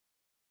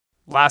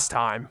Last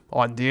time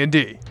on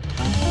D&D.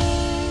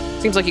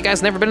 Seems like you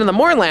guys never been in the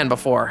Mournland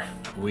before.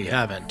 We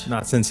haven't.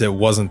 Not since it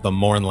wasn't the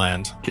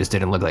Mournland. Just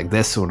didn't look like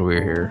this when we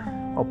were here.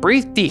 Oh,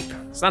 breathe deep.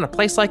 There's not a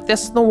place like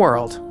this in the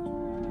world.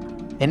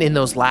 And in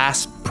those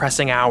last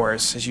pressing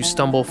hours, as you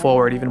stumble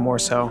forward even more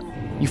so,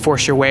 you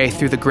force your way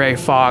through the gray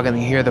fog and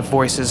you hear the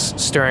voices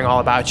stirring all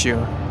about you.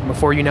 And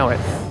before you know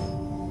it,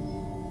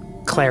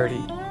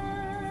 clarity.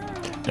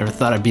 Never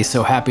thought I'd be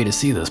so happy to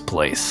see this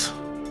place.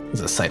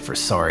 It's a sight for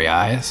sorry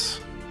eyes.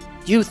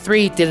 You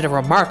three did a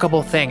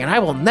remarkable thing, and I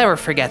will never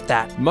forget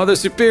that. Mother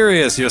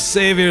Superius, your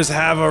saviors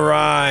have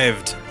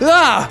arrived.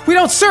 Ah, we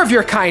don't serve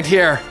your kind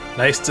here.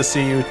 Nice to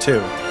see you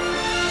too.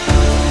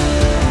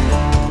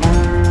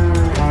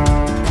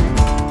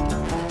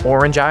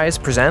 Orange Eyes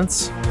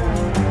presents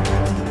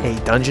a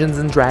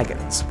Dungeons &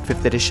 Dragons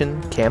 5th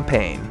edition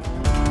campaign.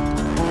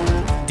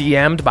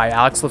 DM'd by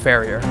Alex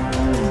LaFerrier.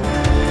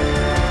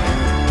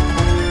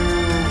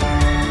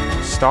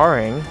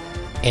 Starring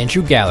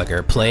Andrew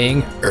Gallagher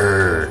playing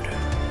Erd.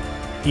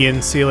 Ian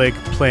Seelig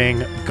playing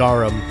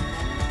Garum.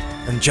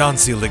 And John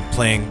Seelig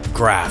playing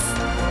Graf.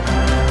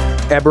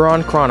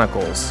 Eberron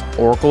Chronicles,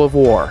 Oracle of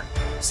War,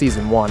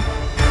 Season 1.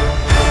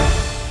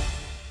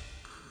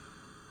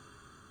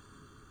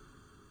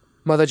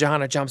 Mother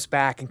Johanna jumps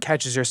back and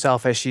catches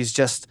herself as she's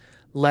just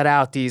let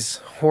out these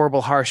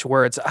horrible, harsh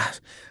words.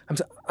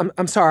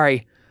 I'm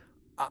sorry.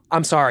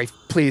 I'm sorry.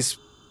 Please,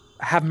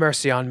 have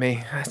mercy on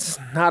me. It's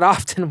not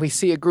often we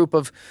see a group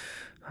of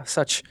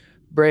such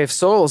brave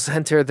souls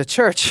enter the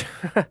church.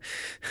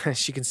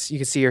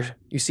 You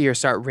see her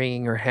start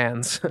wringing her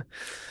hands.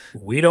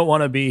 We don't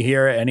want to be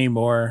here any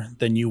more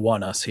than you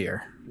want us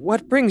here.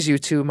 What brings you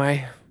to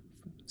my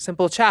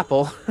simple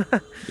chapel?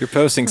 Your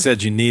posting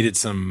said you needed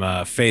some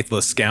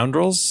faithless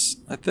scoundrels,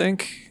 I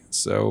think.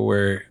 So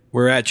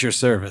we're at your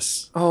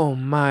service. Oh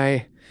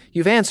my,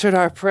 you've answered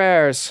our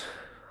prayers.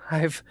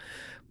 I've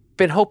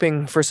been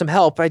hoping for some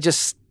help. I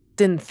just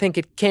didn't think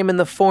it came in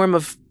the form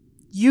of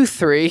you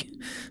three.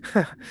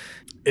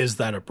 Is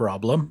that a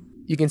problem?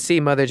 You can see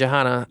Mother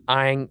Johanna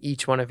eyeing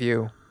each one of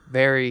you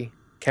very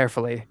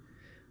carefully.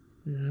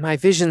 My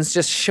visions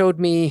just showed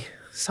me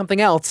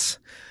something else,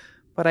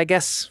 but I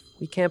guess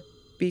we can't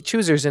be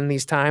choosers in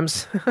these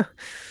times.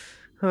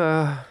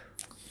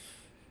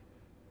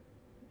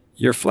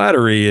 Your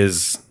flattery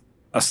is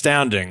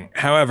astounding.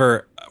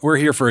 However, we're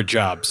here for a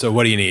job, so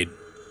what do you need?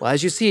 Well,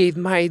 as you see,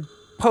 my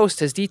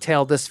post has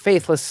detailed this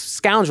faithless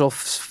scoundrel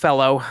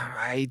fellow.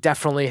 I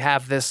definitely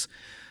have this,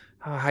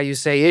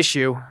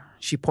 issue.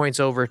 She points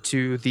over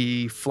to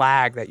the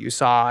flag that you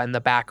saw in the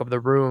back of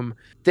the room.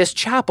 This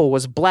chapel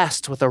was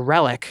blessed with a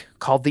relic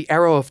called the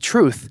Arrow of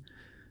Truth.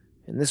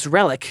 And this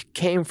relic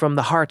came from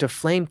the heart of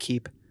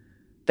Flamekeep,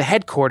 the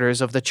headquarters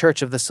of the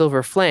Church of the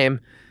Silver Flame.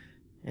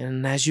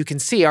 And as you can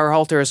see, our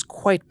altar is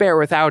quite bare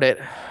without it.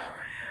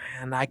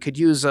 And I could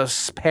use a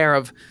pair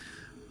of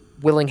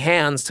willing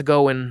hands to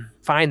go and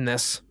find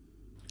this.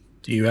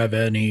 Do you have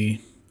any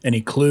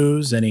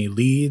clues, any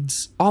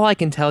leads? All I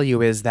can tell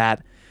you is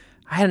that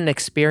I had an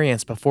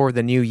experience before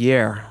the new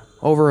year,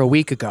 over a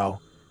week ago,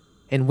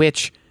 in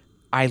which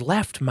I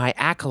left my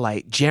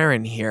acolyte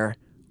Jaren here,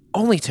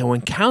 only to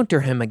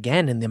encounter him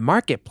again in the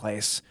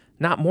marketplace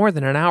not more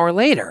than an hour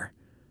later.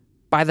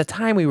 By the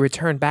time we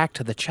returned back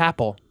to the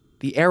chapel,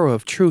 the Arrow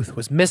of Truth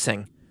was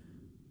missing.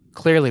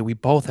 Clearly, we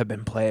both have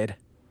been played.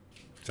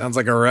 Sounds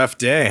like a rough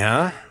day,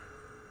 huh?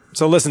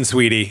 So listen,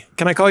 sweetie.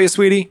 Can I call you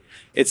sweetie?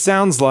 It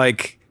sounds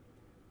like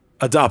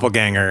a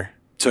doppelganger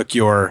took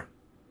your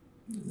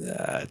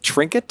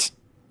trinket?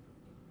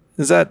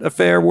 Is that a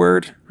fair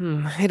word?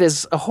 It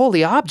is a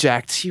holy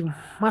object. You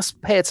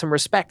must pay it some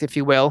respect, if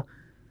you will.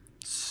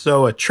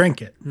 So a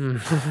trinket.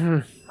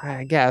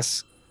 I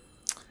guess.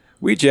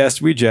 We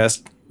jest.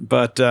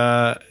 But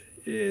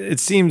it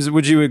seems,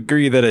 would you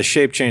agree that a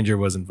shape changer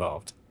was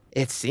involved?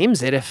 It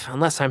seems it,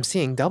 unless I'm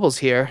seeing doubles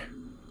here.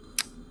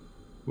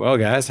 Well,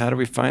 guys, how do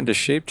we find a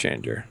shape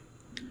changer?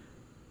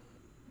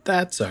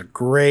 That's a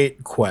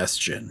great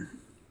question.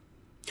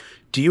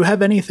 Do you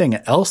have anything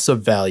else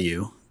of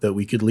value that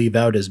we could leave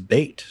out as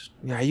bait?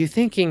 Are you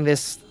thinking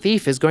this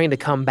thief is going to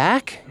come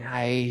back?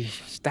 I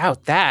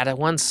doubt that.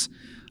 Once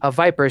a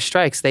viper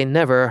strikes, they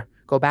never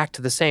go back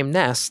to the same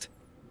nest.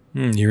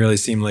 You really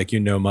seem like you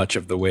know much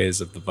of the ways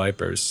of the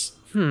vipers.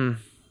 All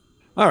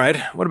right,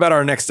 what about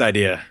our next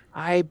idea?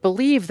 I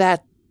believe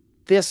that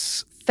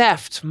this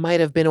theft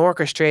might have been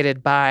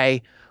orchestrated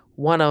by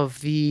one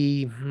of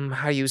the,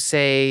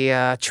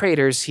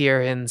 traders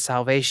here in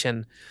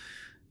Salvation.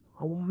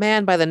 A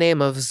man by the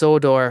name of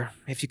Zodor,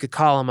 if you could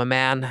call him a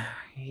man.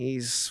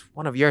 He's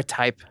one of your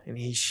type, and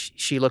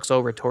she looks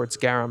over towards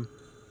Garum.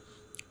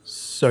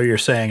 So you're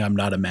saying I'm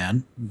not a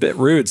man? Bit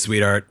rude,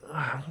 sweetheart.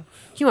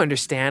 You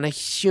understand, a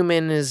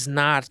human is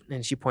not,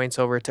 and she points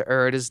over to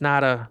Erd, is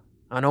not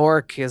an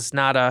orc, is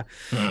not a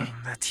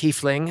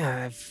tiefling.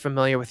 I'm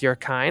familiar with your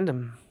kind.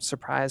 I'm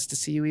surprised to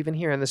see you even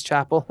here in this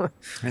chapel.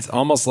 It's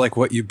almost like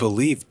what you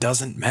believe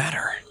doesn't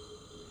matter.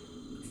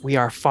 We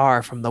are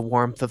far from the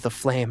warmth of the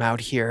flame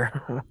out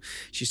here.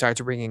 She starts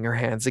wringing her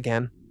hands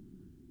again.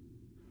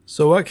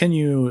 So what can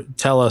you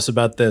tell us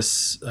about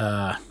this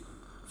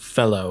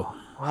fellow?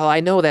 Well, I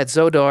know that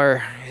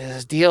Zodor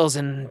deals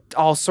in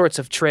all sorts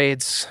of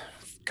trades,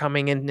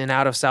 coming in and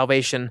out of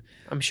Salvation.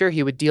 I'm sure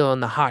he would deal in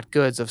the hot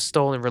goods of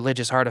stolen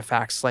religious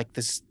artifacts like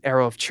this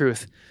Arrow of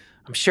Truth.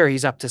 I'm sure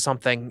he's up to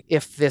something.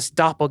 If this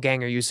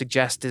doppelganger you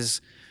suggest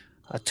is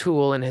a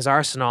tool in his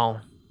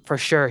arsenal, for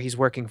sure he's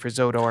working for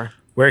Zodor.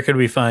 Where could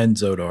we find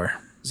Zodor?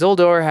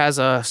 Zodor has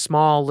a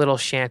small little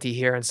shanty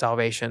here in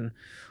Salvation,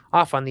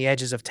 off on the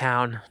edges of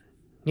town,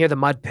 near the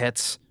mud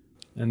pits.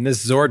 And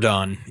this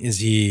Zordon, is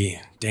he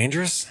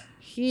dangerous?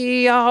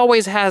 He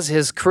always has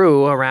his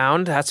crew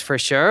around, that's for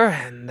sure,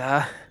 and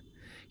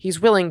he's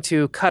willing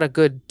to cut a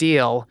good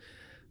deal,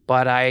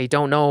 but I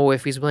don't know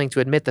if he's willing to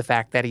admit the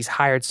fact that he's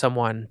hired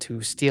someone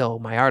to steal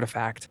my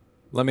artifact.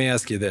 Let me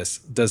ask you this.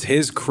 Does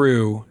his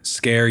crew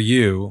scare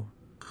you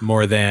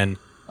more than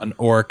an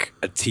orc,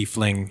 a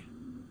tiefling,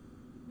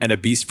 and a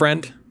beast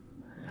friend?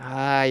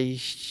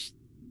 I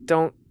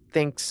don't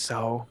think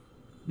so.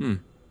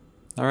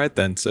 All right,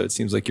 then. So it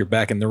seems like you're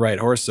backing the right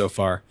horse so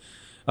far.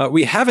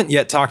 We haven't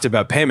yet talked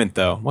about payment,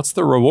 though. What's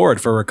the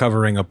reward for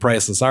recovering a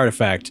priceless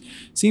artifact?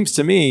 Seems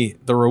to me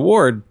the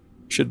reward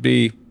should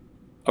be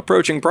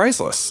approaching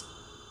priceless.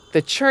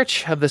 The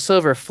Church of the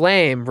Silver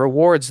Flame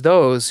rewards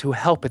those who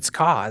help its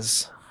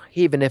cause,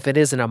 even if it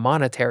isn't a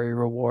monetary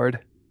reward.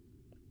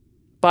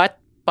 But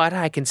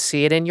I can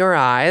see it in your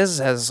eyes,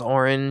 as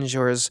orange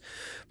or as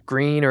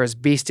green or as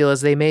bestial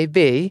as they may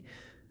be.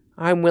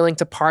 I'm willing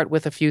to part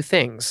with a few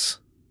things.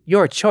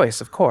 Your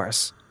choice, of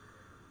course.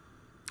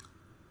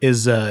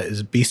 Is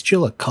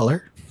bestial a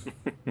color?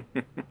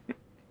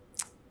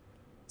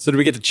 So do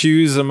we get to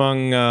choose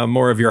among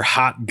more of your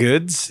hot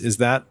goods? Is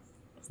that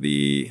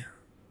the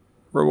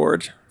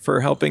reward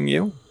for helping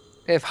you?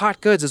 If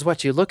hot goods is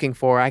what you're looking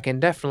for, I can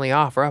definitely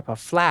offer up a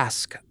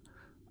flask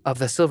of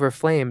the Silver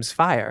Flame's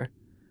fire.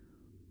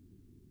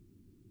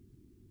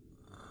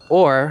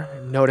 Or,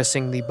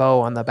 noticing the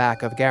bow on the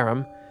back of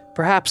Garum,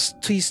 perhaps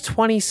these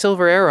 20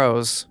 silver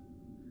arrows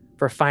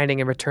for finding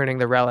and returning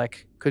the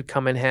relic could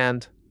come in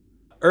hand.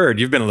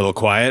 You've been a little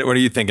quiet. What are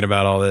you thinking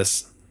about all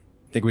this?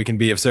 Think we can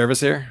be of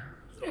service here?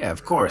 Yeah,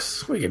 of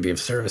course. We can be of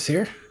service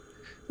here.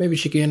 Maybe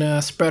she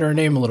can spread her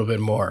name a little bit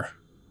more.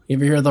 You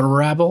ever hear of the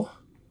rabble?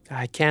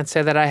 I can't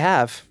say that I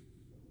have.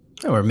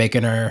 Oh, we're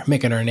making our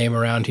name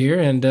around here,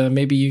 and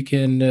maybe you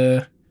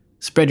can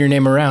spread your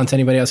name around to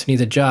anybody else who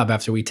needs a job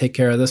after we take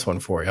care of this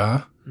one for you,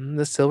 huh?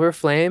 The Silver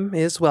Flame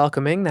is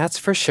welcoming, that's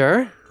for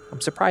sure. I'm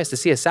surprised to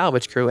see a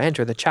salvage crew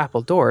enter the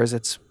chapel doors.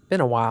 It's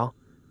been a while.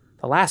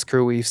 The last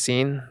crew we've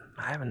seen,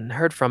 I haven't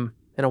heard from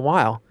in a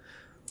while.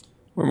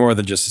 We're more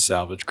than just a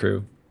salvage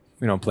crew.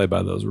 We don't play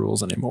by those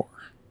rules anymore.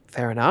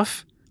 Fair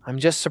enough. I'm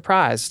just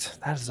surprised,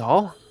 that is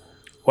all.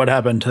 What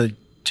happened to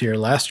your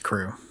last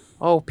crew?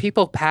 Oh,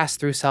 people pass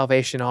through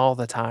Salvation all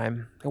the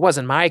time. It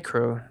wasn't my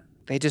crew.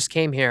 They just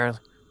came here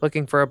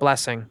looking for a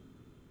blessing.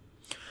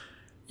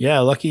 Yeah,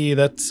 lucky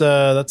that's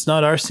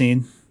not our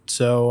scene.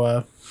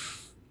 So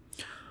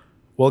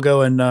we'll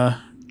go and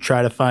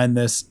try to find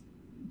this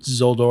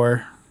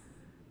Zoldor.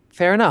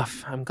 Fair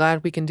enough. I'm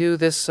glad we can do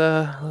this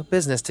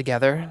business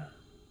together.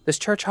 This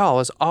church hall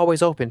is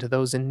always open to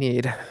those in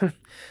need.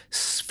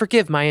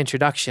 Forgive my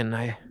introduction.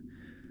 I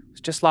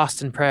was just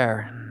lost in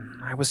prayer.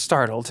 I was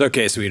startled. It's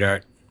okay,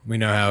 sweetheart. We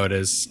know how it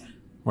is.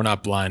 We're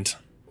not blind.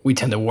 We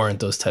tend to warrant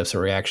those types of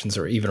reactions,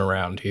 or even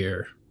around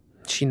here.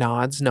 She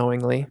nods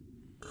knowingly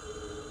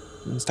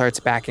and starts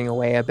backing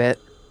away a bit.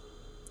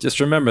 Just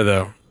remember,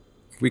 though,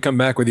 if we come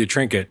back with your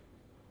trinket,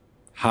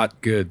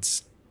 hot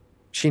goods.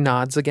 She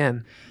nods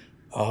again.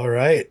 All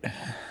right.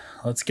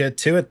 Let's get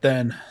to it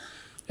then.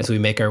 As we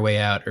make our way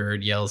out,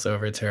 Erd yells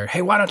over to her,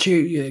 "Hey, why don't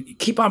you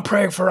keep on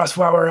praying for us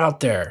while we're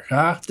out there,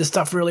 huh? This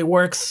stuff really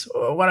works.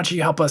 Why don't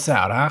you help us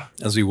out, huh?"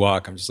 As we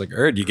walk, I'm just like,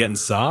 you getting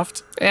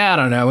soft? Yeah, I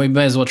don't know. We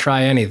might as well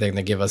try anything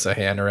to give us a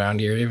hand around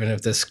here, even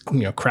if this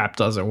crap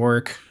doesn't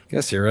work.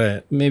 Guess you're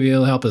right. Maybe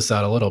it'll help us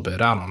out a little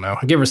bit. I don't know.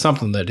 Give her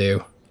something to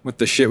do. With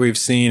the shit we've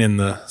seen in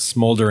the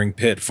smoldering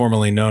pit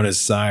formerly known as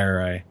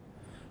Sire,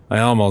 I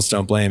almost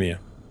don't blame you.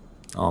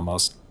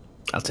 Almost.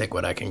 I'll take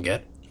what I can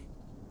get.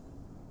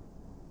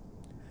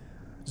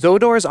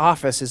 Zodor's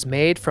office is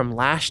made from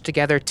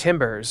lashed-together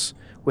timbers,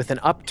 with an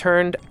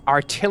upturned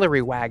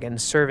artillery wagon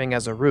serving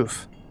as a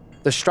roof.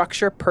 The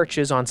structure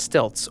perches on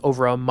stilts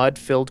over a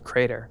mud-filled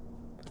crater.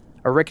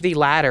 A rickety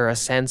ladder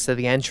ascends to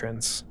the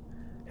entrance,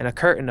 and a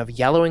curtain of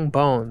yellowing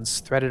bones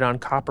threaded on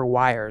copper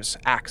wires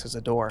acts as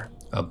a door.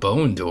 A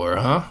bone door,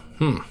 huh?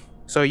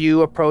 So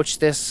you approach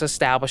this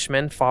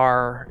establishment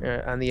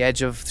far on the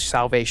edge of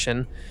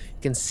Salvation.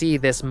 You can see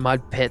this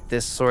mud pit,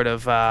 this sort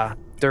of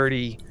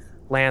dirty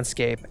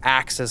landscape,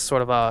 acts as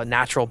sort of a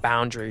natural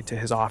boundary to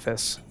his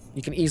office.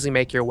 You can easily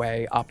make your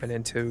way up and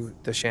into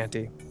the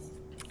shanty.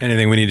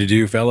 Anything we need to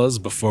do, fellas,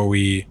 before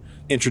we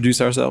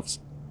introduce ourselves?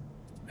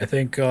 I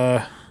think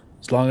as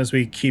long as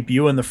we keep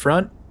you in the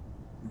front,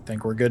 I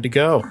think we're good to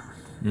go.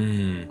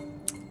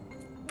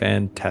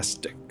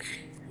 Fantastic.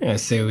 Yeah,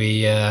 so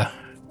we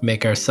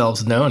make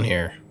ourselves known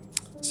here.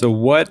 So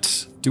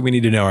what do we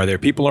need to know? Are there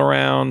people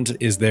around?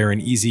 Is there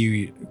an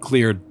easy,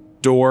 clear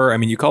door? I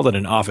mean, you called it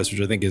an office,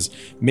 which I think is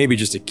maybe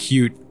just a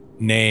cute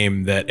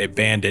name that a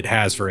bandit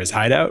has for his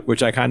hideout,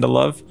 which I kind of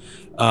love.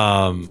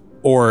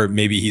 Or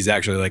maybe he's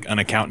actually like an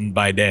accountant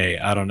by day.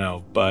 I don't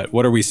know. But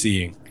what are we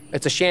seeing?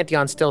 It's a shanty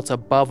on stilts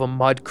above a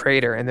mud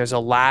crater, and there's a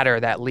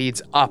ladder that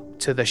leads up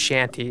to the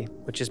shanty,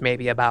 which is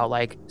maybe about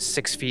like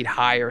 6 feet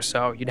high or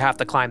so. You'd have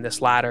to climb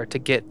this ladder to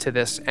get to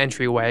this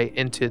entryway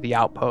into the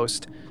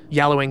outpost.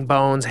 Yellowing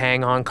bones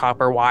hang on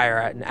copper wire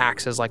and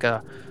acts as like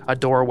a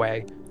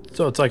doorway.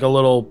 So it's like a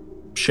little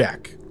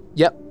shack.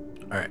 Yep.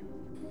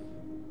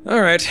 All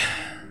right.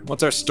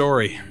 What's our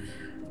story?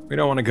 We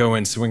don't want to go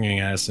in swinging,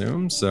 I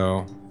assume,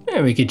 so...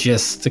 Yeah, we could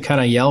just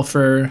kind of yell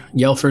for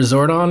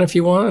Zordon if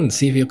you want and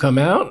see if he'll come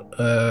out,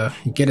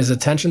 get his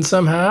attention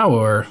somehow,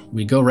 or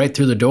we go right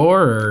through the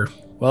door, or...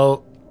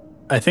 Well,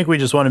 I think we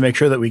just want to make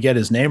sure that we get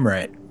his name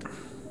right.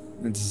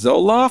 It's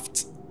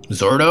Zoloft?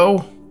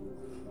 Zordo?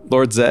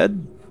 Lord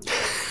Zed?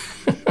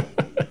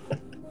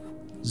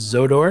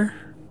 Zodor?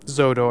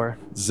 Zodor.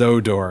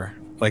 Zodor.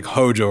 Like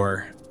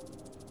Hodor,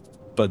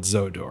 but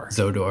Zodor.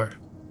 Zodor.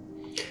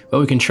 Well,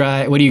 we can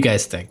try... What do you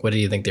guys think? What do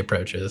you think the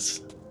approach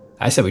is?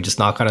 I said we just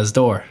knock on his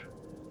door.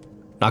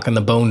 Knock on the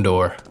bone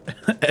door.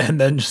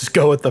 And then just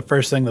go with the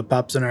first thing that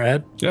pops in our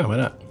head? Yeah, why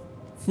not?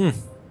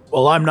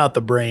 Well, I'm not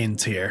the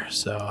brains here,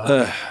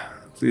 so...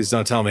 Please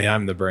don't tell me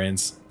I'm the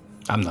brains.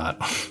 I'm not.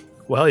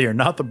 Well, you're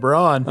not the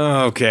brawn.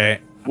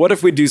 Okay. What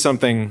if we do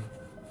something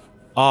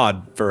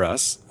odd for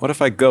us? What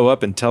if I go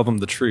up and tell them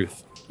the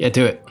truth? Yeah,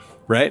 do it.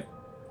 Right?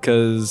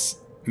 Because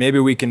maybe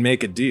we can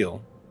make a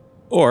deal.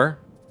 Or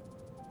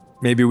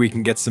maybe we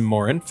can get some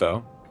more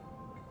info.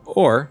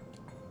 Or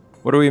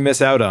what do we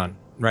miss out on,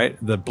 right?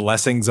 The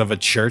blessings of a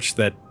church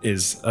that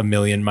is a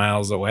million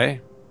miles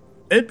away?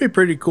 It'd be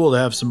pretty cool to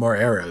have some more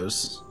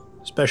arrows,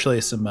 especially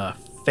some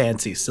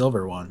fancy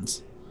silver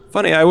ones.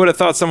 Funny, I would have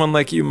thought someone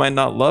like you might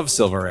not love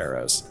silver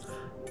arrows.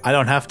 I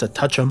don't have to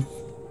touch them.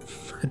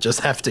 I just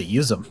have to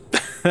use them.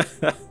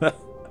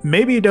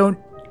 Maybe don't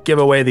give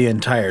away the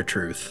entire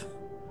truth.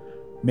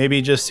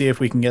 Maybe just see if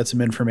we can get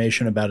some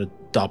information about a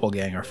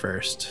doppelganger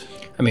first.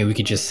 I mean, we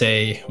could just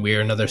say we're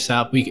another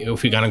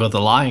if we're gonna go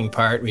the lying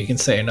part, we can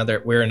say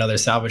we're another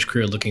salvage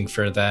crew looking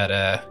for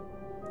that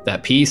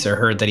piece, or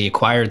heard that he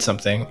acquired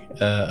something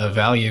of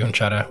value, and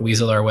try to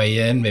weasel our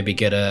way in, maybe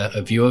get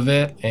a view of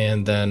it,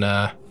 and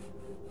then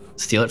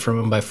steal it from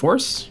him by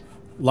force.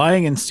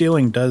 Lying and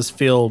stealing does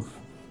feel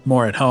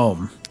more at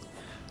home.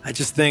 I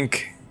just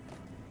think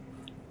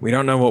we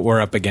don't know what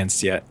we're up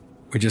against yet.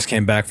 We just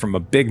came back from a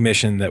big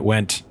mission that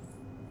went,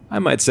 I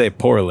might say,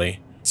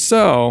 poorly.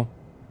 So,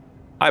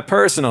 I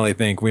personally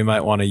think we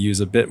might want to use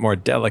a bit more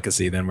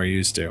delicacy than we're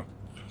used to.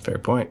 Fair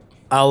point.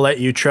 I'll let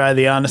you try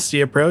the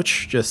honesty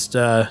approach. Just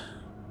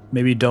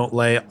maybe don't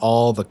lay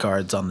all the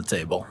cards on the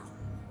table.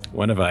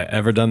 When have I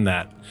ever done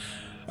that?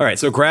 All right,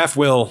 so Graf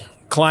will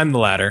climb the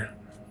ladder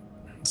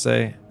and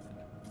say,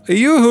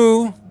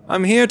 Yoo-hoo,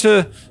 I'm here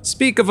to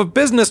speak of a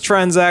business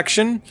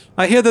transaction.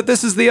 I hear that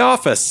this is the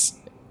office.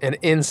 And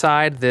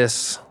inside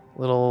this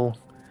little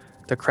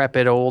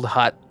decrepit old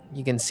hut,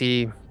 you can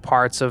see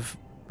parts of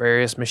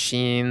various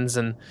machines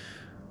and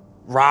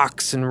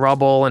rocks and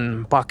rubble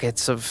and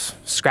buckets of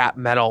scrap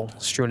metal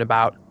strewn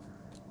about.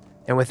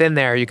 And within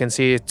there, you can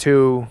see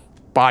 2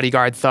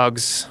 bodyguard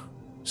thugs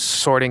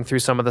sorting through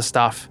some of the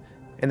stuff.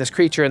 And this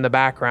creature in the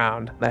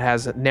background that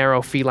has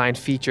narrow feline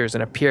features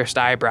and a pierced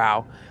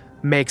eyebrow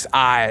makes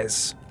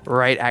eyes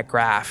right at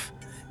Graf,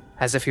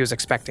 as if he was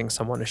expecting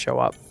someone to show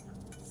up.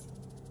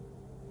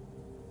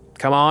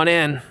 Come on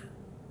in.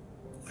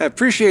 I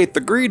appreciate the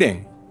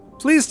greeting.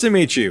 Pleased to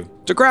meet you.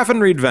 To Graf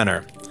and Reed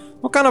Venner.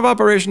 What kind of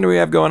operation do we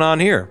have going on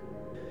here?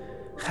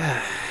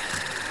 And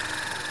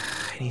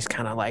he's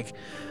kind of like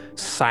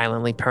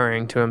silently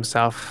purring to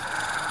himself.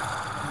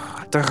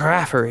 The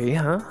graffery,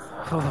 huh?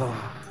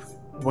 Oh,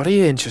 what are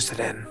you interested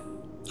in?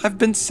 I've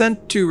been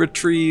sent to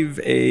retrieve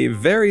a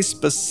very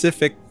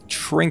specific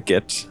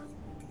trinket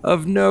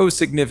of no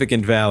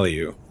significant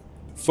value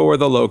for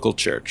the local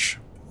church.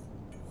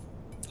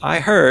 I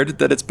heard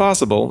that it's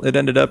possible it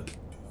ended up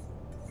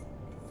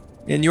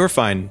in your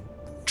fine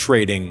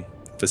trading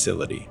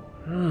facility.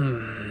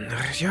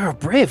 You're a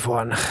brave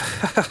one.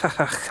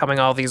 Coming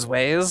all these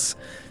ways.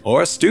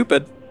 Or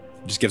stupid.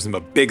 Just gives him a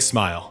big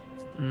smile.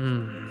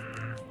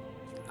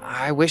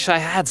 I wish I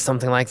had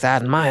something like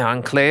that in my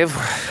enclave.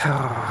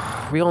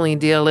 We only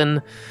deal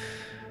in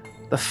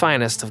the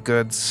finest of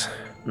goods,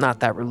 not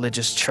that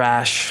religious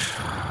trash.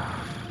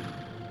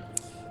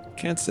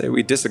 Can't say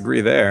we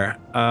disagree there.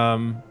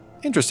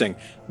 Interesting.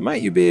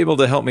 Might you be able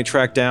to help me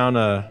track down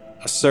a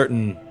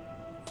certain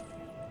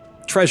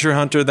treasure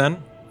hunter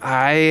then?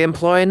 I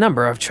employ a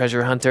number of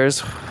treasure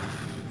hunters.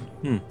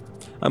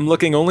 I'm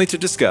looking only to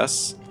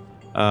discuss,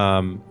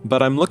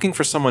 but I'm looking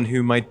for someone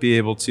who might be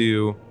able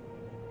to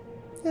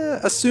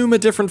assume a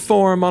different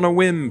form on a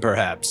whim,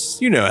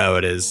 perhaps. You know how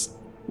it is.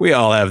 We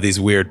all have these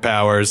weird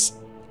powers.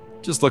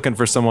 Just looking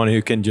for someone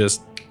who can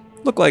just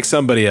look like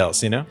somebody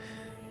else, you know?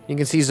 You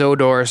can see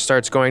Zodor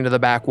starts going to the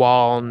back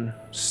wall and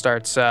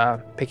starts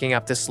picking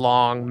up this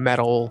long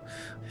metal.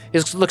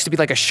 It looks to be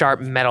like a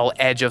sharp metal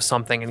edge of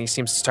something, and he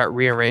seems to start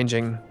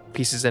rearranging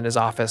pieces in his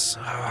office.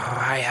 Oh,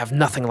 I have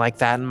nothing like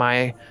that in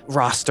my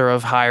roster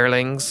of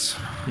hirelings.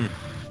 Do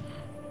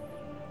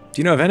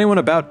you know of anyone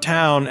about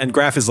town? And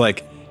Graf is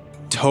like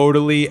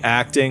totally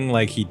acting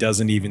like he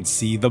doesn't even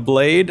see the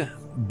blade,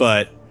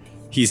 but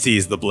he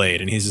sees the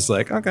blade and he's just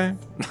like, okay.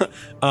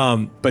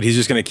 But he's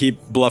just going to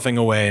keep bluffing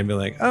away and be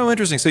like, oh,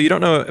 interesting. So you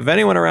don't know of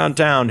anyone around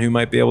town who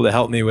might be able to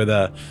help me with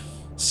a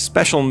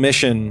special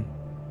mission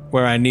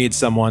where I need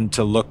someone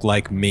to look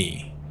like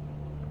me?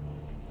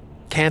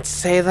 Can't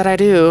say that I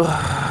do.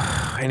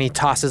 And he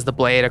tosses the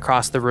blade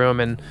across the room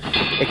and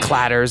it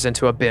clatters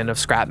into a bin of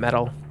scrap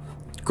metal.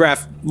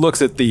 Graf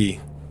looks at the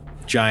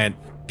giant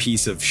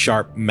piece of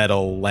sharp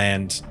metal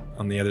land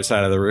on the other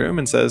side of the room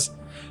and says,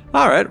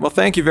 all right, well,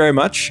 thank you very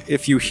much.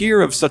 If you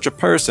hear of such a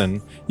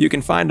person, you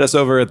can find us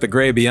over at the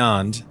Grey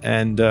Beyond,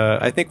 and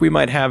I think we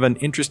might have an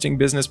interesting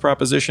business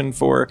proposition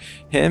for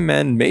him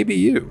and maybe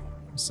you.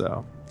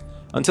 So,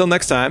 until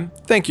next time,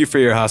 thank you for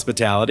your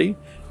hospitality.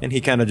 And he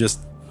kind of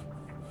just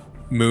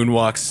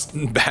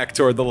moonwalks back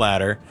toward the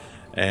ladder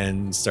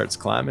and starts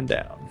climbing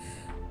down.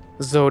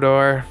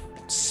 Zodor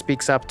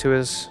speaks up to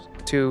his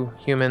two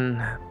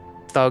human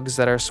thugs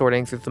that are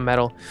sorting through the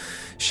metal.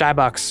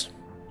 Shybucks,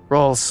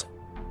 Rolls,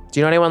 do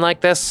you know anyone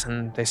like this?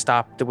 And they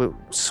stop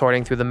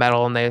sorting through the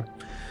metal and they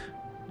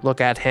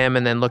look at him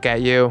and then look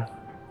at you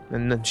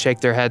and then shake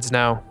their heads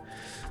no.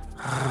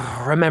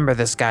 Remember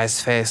this guy's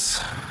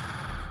face.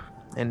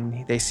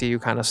 And they see you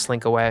kind of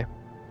slink away.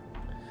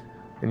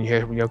 And you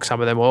hear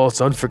some of them, oh, it's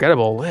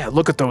unforgettable. Yeah,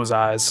 look at those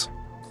eyes.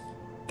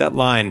 That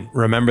line,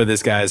 remember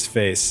this guy's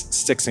face,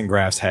 sticks in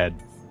Graf's head.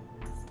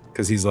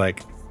 Because he's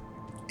like,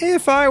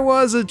 if I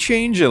was a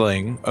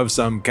changeling of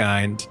some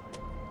kind,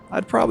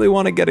 I'd probably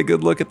want to get a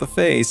good look at the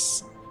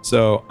face.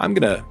 So I'm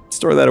going to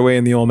store that away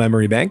in the old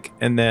memory bank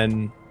and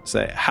then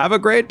say, have a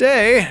great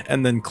day,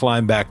 and then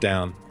climb back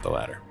down the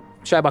ladder.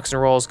 Shybucks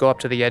and Rolls go up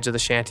to the edge of the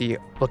shanty,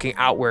 looking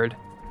outward,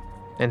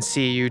 and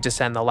see you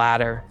descend the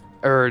ladder.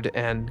 Erd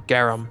and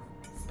Garum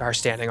are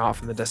standing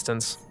off in the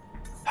distance.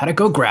 How'd it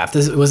go, Graf?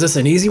 Was this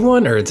an easy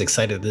one, or it's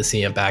excited to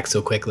see him back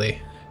so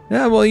quickly?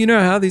 Yeah, well, you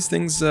know how these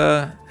things,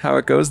 how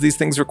it goes. These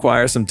things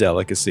require some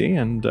delicacy,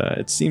 and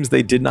it seems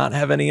they did not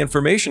have any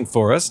information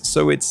for us,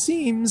 so it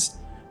seems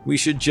we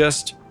should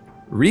just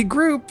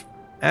regroup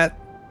at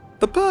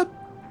the pub.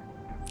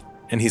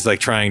 And he's like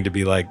trying to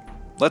be like,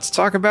 let's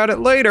talk about it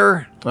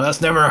later. Well,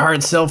 that's never a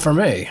hard sell for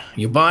me.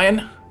 You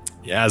buying?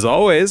 Yeah, as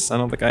always. I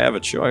don't think I have a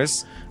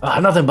choice.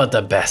 Nothing but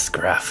the best,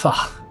 Graf.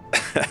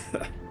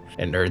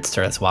 And Nerd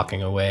starts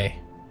walking away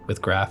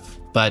with Graf,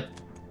 but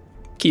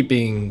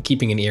keeping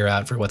an ear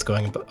out for what's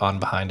going on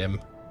behind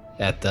him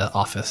at the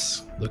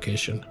office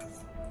location.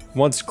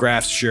 Once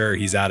Graf's sure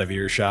he's out of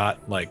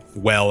earshot, like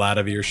well out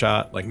of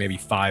earshot, like maybe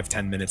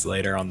 5-10 minutes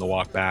later on the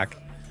walk back,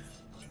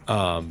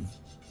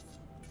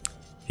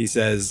 he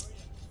says,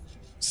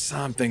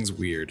 something's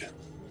weird.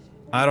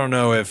 I don't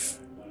know if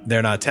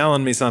they're not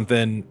telling me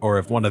something or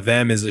if one of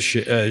them is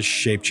a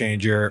shape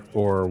changer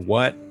or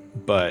what,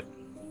 but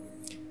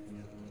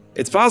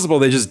it's possible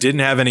they just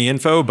didn't have any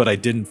info, but I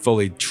didn't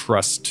fully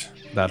trust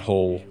that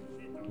whole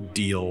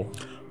deal.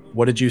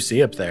 What did you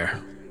see up there?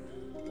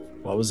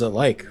 What was it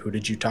like? Who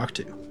did you talk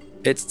to?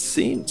 It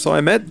seemed so.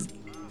 I met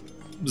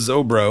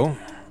Zobro.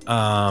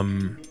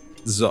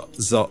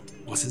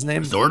 What's his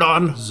name?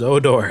 Zordon?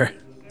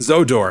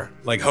 Zodor,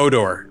 like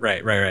Hodor.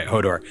 Right,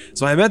 Hodor.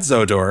 So I met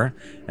Zodor,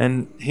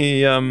 and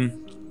he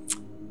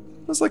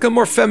was like a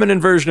more feminine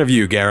version of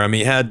you, Garum.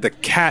 He had the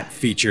cat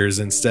features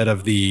instead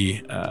of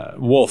the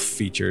wolf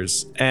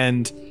features,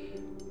 and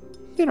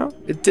you know,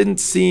 it didn't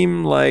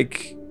seem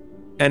like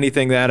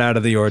anything that out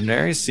of the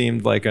ordinary. It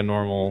seemed like a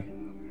normal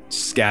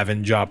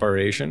scavenge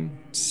operation,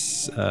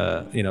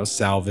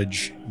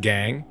 salvage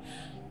gang.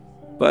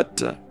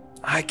 But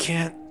I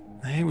can't.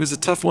 It was a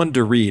tough one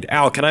to read.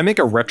 Al, can I make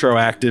a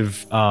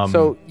retroactive?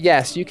 So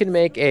yes, you can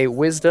make a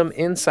wisdom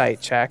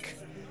insight check.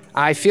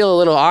 I feel a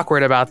little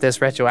awkward about this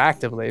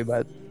retroactively,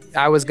 but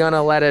I was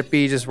gonna let it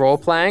be just role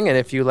playing, and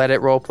if you let it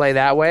role play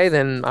that way,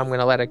 then I'm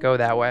gonna let it go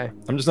that way.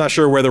 I'm just not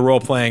sure where the role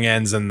playing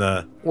ends and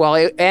the. Well,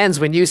 it ends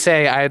when you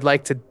say I'd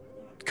like to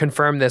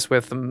confirm this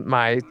with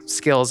my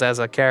skills as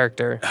a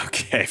character.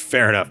 Okay,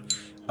 fair enough.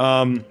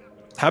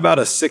 How about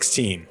a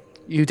 16?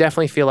 You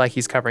definitely feel like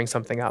he's covering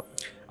something up.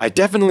 I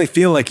definitely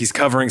feel like he's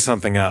covering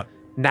something up.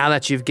 Now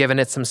that you've given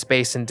it some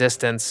space and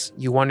distance,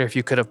 you wonder if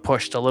you could have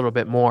pushed a little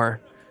bit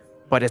more,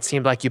 but it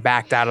seemed like you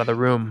backed out of the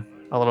room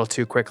a little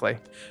too quickly.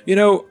 You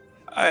know,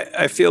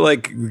 I feel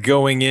like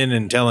going in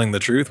and telling the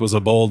truth was a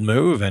bold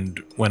move,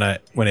 and when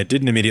it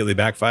didn't immediately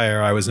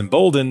backfire, I was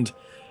emboldened,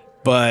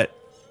 but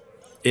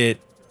I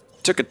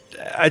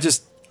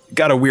just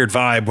got a weird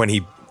vibe when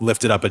he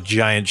lifted up a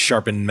giant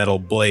sharpened metal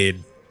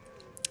blade.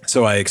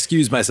 So I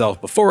excused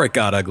myself before it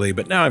got ugly,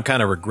 but now I'm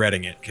kind of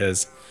regretting it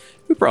because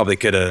we probably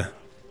could have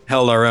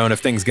held our own if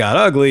things got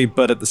ugly,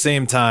 but at the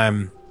same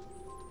time,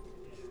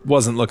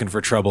 wasn't looking for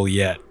trouble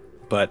yet.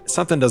 but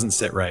something doesn't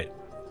sit right.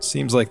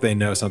 Seems like they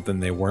know something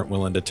they weren't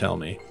willing to tell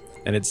me.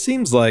 And it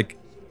seems like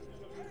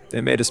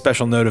they made a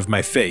special note of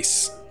my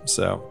face.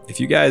 So if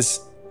you guys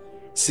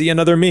see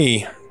another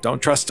me, don't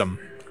trust them.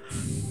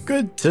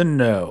 Good to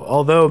know.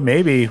 Although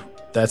maybe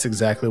that's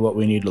exactly what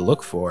we need to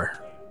look for.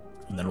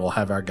 And then we'll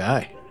have our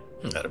guy.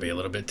 That'll be a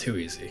little bit too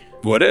easy.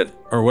 Would it?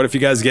 Or what if you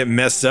guys get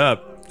messed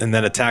up and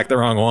then attack the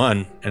wrong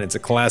one and it's a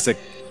classic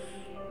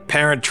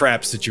Parent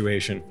Trap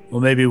situation? Well,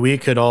 maybe we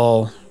could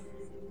all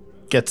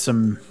get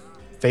some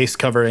face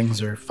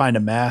coverings or find a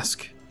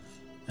mask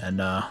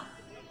and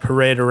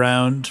parade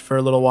around for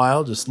a little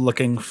while just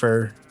looking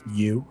for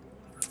you.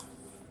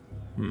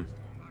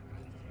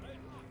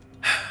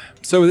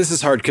 So this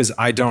is hard because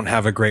I don't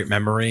have a great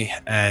memory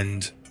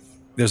and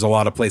there's a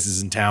lot of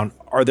places in town.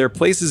 Are there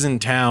places in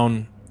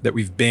town that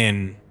we've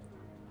been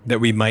that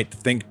we might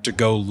think to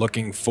go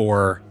looking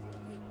for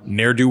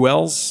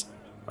ne'er-do-wells?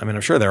 I mean,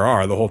 I'm sure there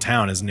are. The whole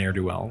town is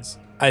ne'er-do-wells.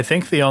 I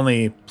think the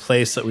only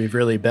place that we've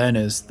really been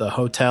is the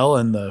hotel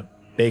and the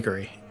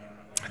bakery.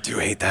 I do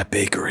hate that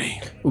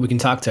bakery. We can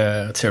talk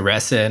to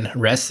Resin.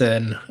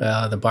 Resin,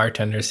 the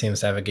bartender,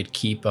 seems to have a good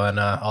keep on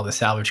all the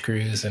salvage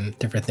crews and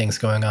different things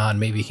going on.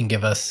 Maybe he can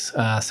give us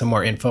some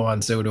more info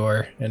on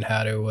Zodor and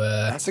how to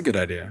That's a good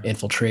idea.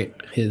 infiltrate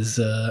his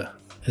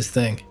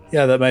thing.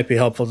 Yeah, that might be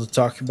helpful to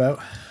talk about.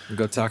 We'll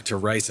go talk to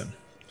Ryson.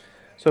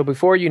 So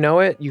before you know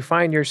it, you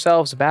find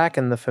yourselves back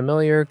in the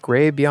familiar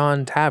Grey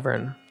Beyond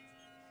Tavern.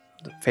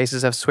 The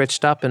faces have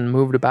switched up and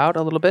moved about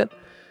a little bit,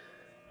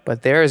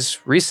 but there's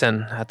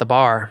Reeson at the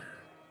bar,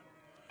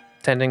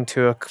 tending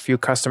to a few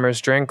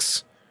customers'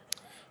 drinks.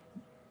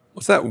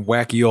 What's that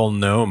wacky old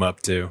gnome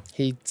up to?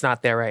 He's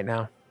not there right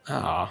now.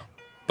 Ah,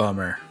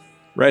 Bummer.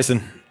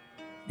 Ryson,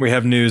 we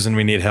have news and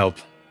we need help.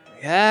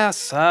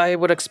 Yes, I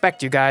would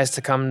expect you guys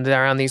to come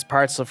around these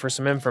parts for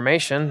some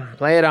information.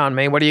 Lay it on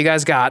me. What do you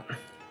guys got?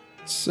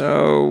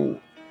 So,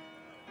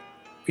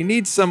 we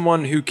need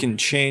someone who can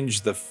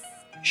change the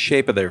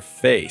shape of their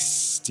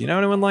face. Do you know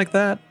anyone like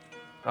that?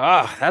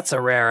 Oh, that's a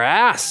rare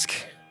ask.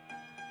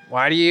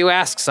 Why do you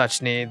ask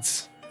such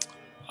needs?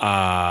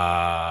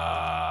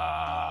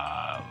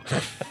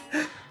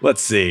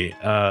 Let's see.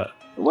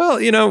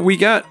 Well, you know,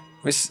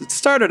 it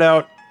started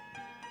out,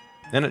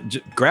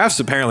 and Graf's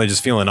apparently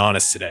just feeling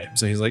honest today.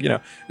 So he's like, you know,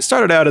 it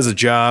started out as a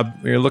job.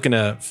 We were looking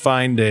to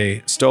find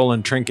a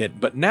stolen trinket,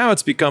 but now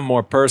it's become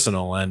more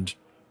personal, and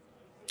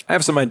I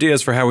have some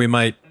ideas for how we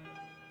might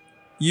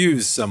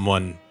use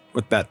someone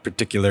with that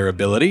particular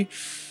ability.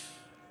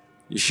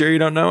 You sure you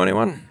don't know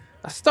anyone?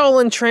 A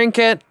stolen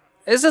trinket?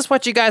 Is this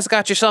what you guys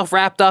got yourself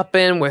wrapped up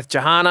in with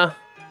Johanna?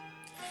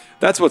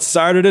 That's what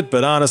started it,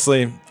 but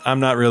honestly, I'm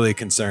not really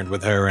concerned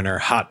with her and her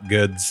hot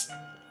goods.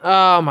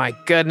 Oh my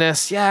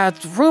goodness. Yeah,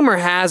 rumor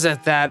has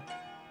it that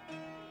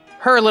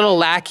her little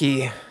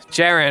lackey,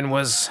 Jaren,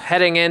 was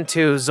heading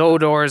into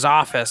Zodor's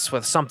office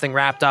with something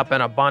wrapped up in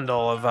a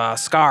bundle of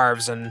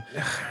scarves, and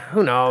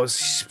who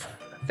knows?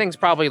 Thing's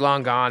probably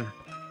long gone.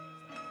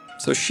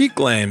 So she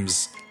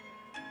claims...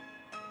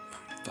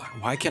 Fuck,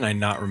 why can I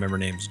not remember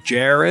names?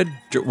 Jared?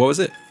 What was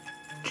it?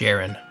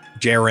 Jaren.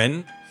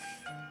 Jaren?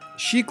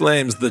 She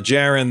claims the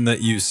Jaren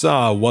that you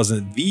saw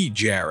wasn't the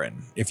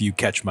Jaren, if you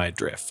catch my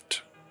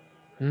drift.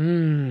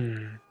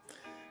 I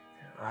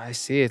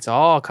see. It's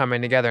all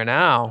coming together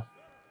now.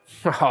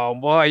 Oh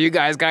boy, you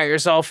guys got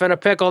yourself in a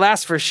pickle,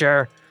 that's for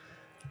sure.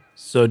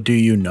 So do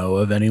you know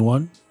of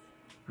anyone?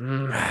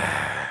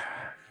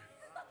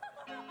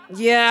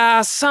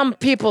 Yeah, some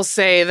people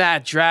say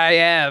that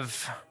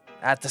Dryev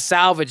at the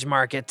salvage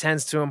market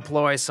tends to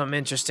employ some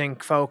interesting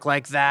folk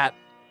like that.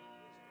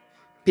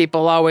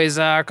 People always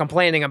are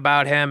complaining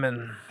about him,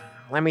 and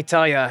let me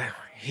tell you,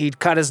 he'd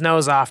cut his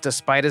nose off to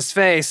spite his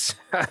face.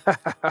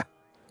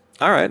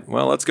 All right,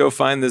 well, let's go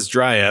find this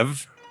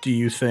Dryev. Do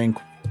you think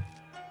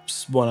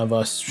one of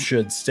us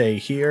should stay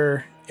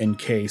here in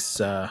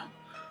case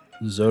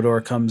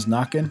Zodor comes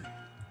knocking?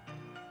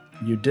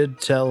 You did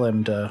tell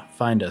him to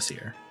find us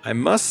here. I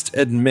must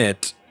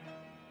admit,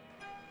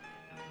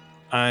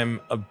 I'm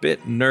a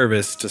bit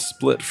nervous to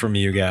split from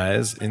you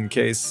guys in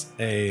case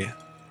a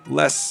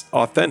less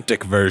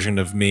authentic version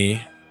of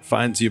me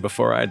finds you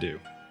before I do.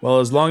 Well,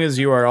 as long as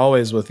you are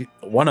always with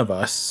one of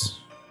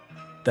us,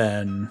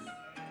 then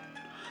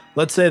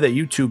let's say that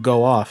you two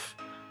go off.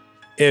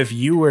 If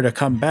you were to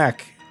come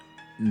back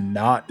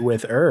not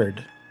with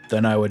Erd,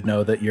 then I would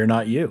know that you're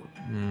not you.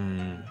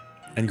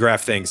 And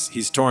Graf thinks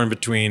he's torn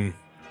between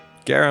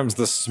Garam's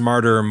the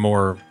smarter,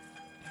 more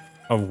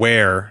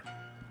aware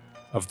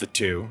of the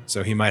two,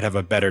 so he might have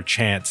a better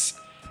chance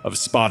of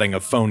spotting a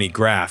phony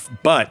Graf,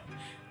 but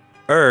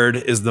Erd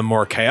is the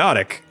more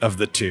chaotic of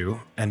the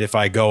two, and if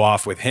I go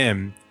off with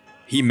him,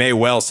 he may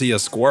well see a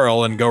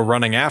squirrel and go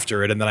running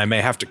after it, and then I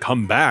may have to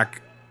come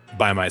back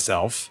by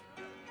myself.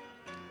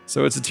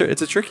 So it's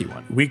a tricky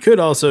one. We could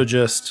also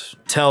just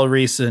tell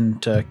Reeson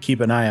to keep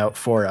an eye out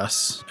for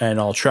us, and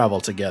I'll travel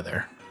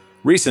together.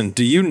 Reeson,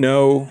 do you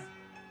know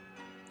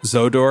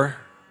Zodor?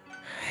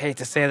 Hate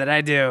to say that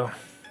I do.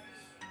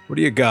 What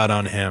do you got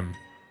on him?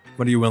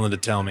 What are you willing to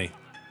tell me?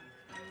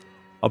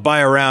 I'll buy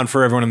a round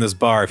for everyone in this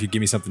bar if you give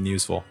me something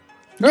useful.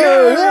 You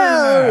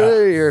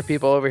hear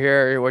people over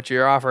here, what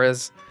your offer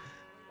is.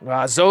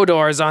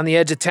 Zodor is on the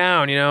edge of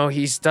town, you know.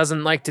 He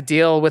doesn't like to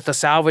deal with the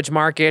salvage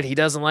market. He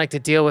doesn't like to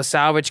deal with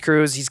salvage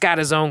crews. He's got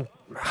his own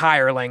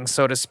hirelings,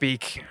 so to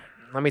speak.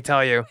 Let me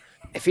tell you,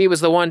 if he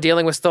was the one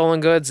dealing with stolen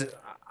goods,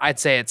 I'd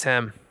say it's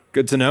him.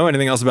 Good to know.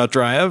 Anything else about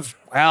Dryev?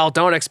 Well,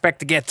 don't expect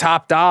to get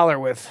top dollar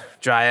with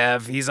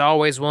Dryev. He's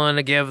always willing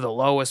to give the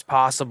lowest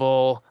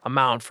possible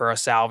amount for a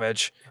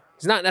salvage.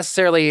 He's not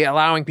necessarily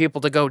allowing people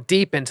to go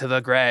deep into the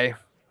gray.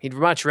 He'd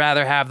much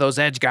rather have those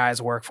edge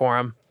guys work for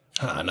him.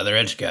 Another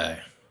edge guy.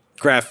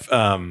 Graf,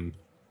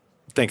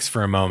 thanks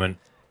for a moment.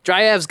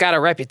 Dryev's got a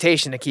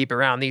reputation to keep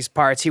around these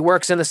parts. He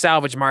works in the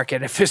salvage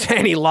market. If there's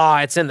any law,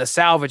 it's in the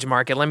salvage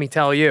market, let me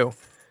tell you.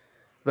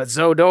 But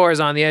Zodor is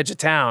on the edge of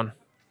town.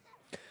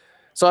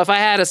 So if I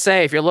had to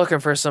say, if you're looking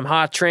for some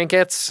hot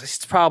trinkets,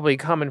 it's probably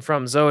coming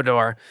from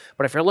Zodor.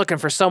 But if you're looking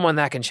for someone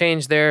that can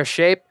change their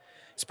shape,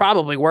 it's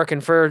probably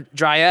working for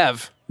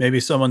Dryev. Maybe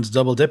someone's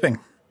double dipping.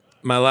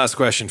 My last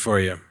question for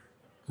you,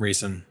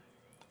 Reeson.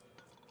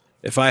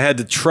 If I had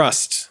to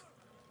trust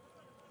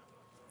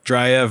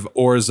Dryev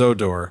or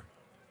Zodor,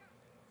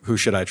 who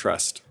should I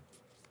trust?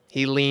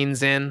 He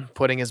leans in,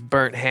 putting his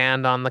burnt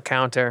hand on the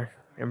counter,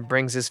 and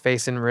brings his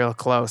face in real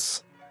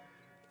close.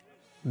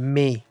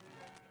 Me.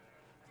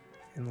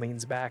 And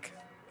leans back.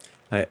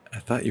 I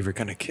thought you were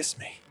going to kiss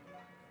me.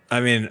 I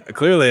mean,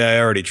 clearly I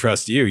already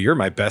trust you. You're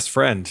my best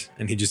friend.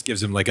 And he just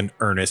gives him like an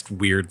earnest,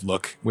 weird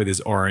look with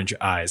his orange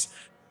eyes.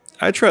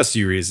 I trust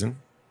you, Reeson.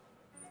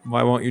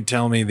 Why won't you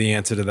tell me the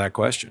answer to that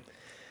question?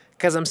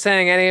 Because I'm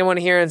saying anyone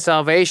here in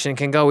Salvation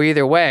can go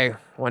either way.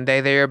 One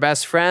day they're your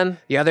best friend.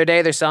 The other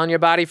day they're selling your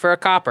body for a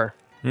copper.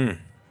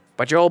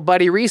 But your old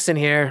buddy Reeson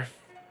here,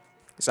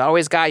 he's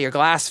always got your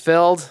glass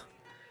filled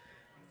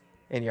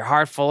and your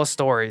heart full of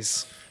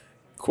stories.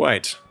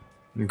 Quite.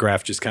 And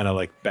Graf just kind of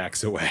like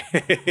backs away.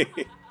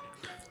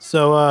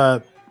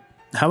 So,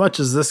 how much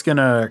is this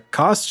gonna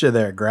cost you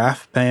there,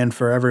 Graf, paying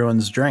for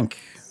everyone's drink?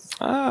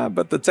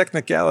 But the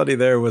technicality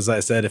there was I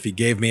said if he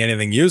gave me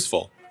anything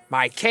useful.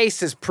 My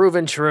case is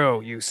proven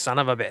true, you son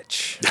of a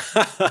bitch.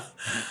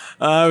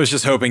 I was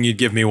just hoping you'd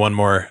give me one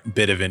more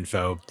bit of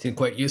info. Seemed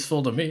quite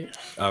useful to me.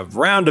 A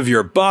round of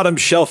your bottom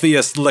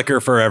shelfiest liquor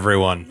for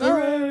everyone.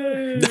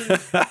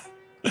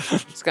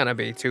 It's gonna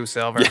be 2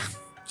 silver.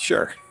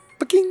 Sure.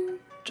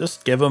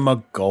 Just give him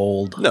a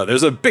gold. No,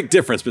 there's a big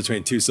difference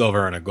between 2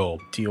 silver and a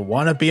gold. Do you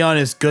want to be on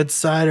his good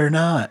side or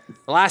not?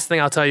 The last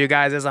thing I'll tell you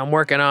guys is I'm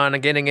working on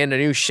getting in a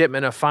new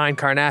shipment of fine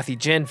Carnathi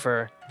gin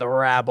for the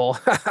rabble.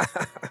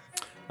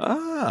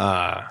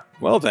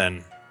 Well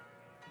then.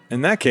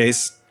 In that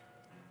case,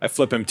 I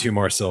flip him 2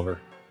 more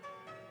silver.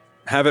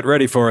 Have it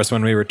ready for us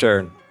when we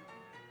return.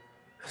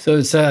 So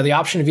it's the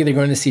option of either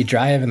going to see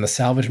Dryev in the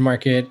salvage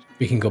market.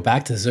 We can go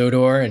back to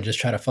Zodor and just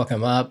try to fuck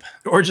him up.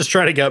 Or just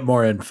try to get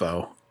more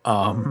info.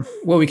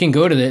 Well, we can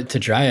go to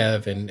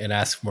Dryev and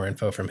ask more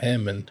info from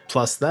him. And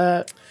Plus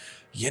that.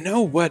 You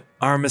know what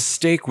our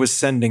mistake was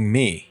sending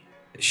me?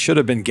 It should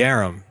have been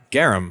Garum.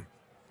 Garum,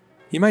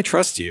 he might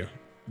trust you.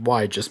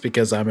 Why? Just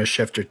because I'm a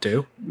shifter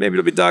too? Maybe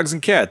it'll be dogs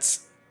and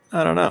cats.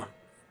 I don't know.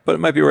 But it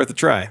might be worth a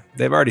try.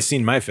 They've already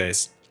seen my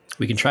face.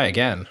 we can try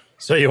again.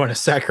 So you want to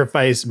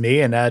sacrifice me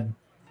and add,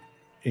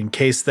 in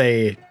case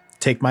they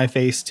take my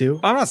face too?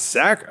 I'm not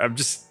I'm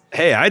just,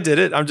 hey, I did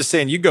it. I'm just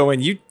saying you go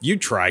in, you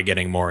try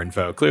getting more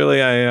info.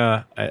 Clearly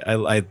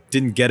I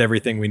didn't get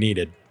everything we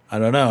needed. I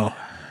don't know.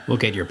 We'll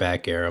get your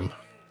back, Aram.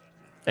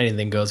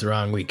 Anything goes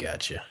wrong, we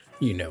got you.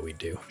 You know we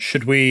do.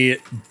 Should we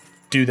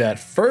do that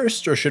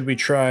first, or should we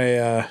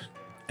try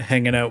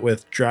hanging out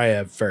with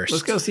Dryev first?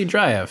 Let's go see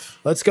Dryev.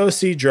 Let's go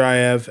see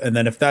Dryev, and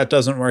then if that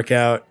doesn't work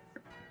out,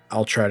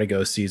 I'll try to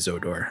go see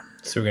Zodor.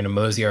 So we're going to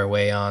mosey our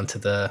way on to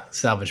the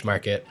salvage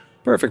market.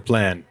 Perfect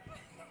plan.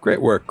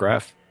 Great work,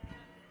 Graf.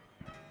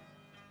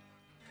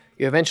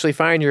 You eventually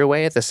find your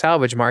way at the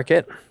salvage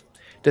market.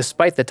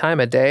 Despite the time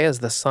of day, as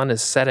the sun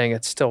is setting,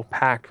 it's still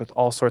packed with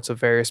all sorts of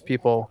various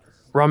people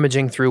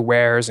rummaging through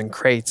wares and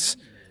crates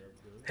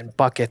and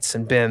buckets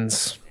and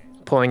bins,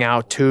 pulling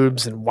out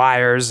tubes and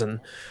wires and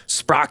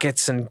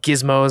sprockets and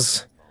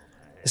gizmos.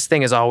 This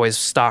thing is always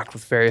stocked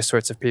with various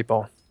sorts of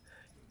people.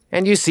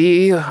 And you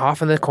see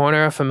off in the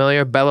corner a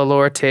familiar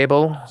Bellalore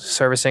table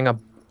servicing a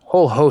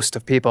whole host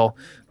of people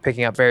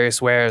picking up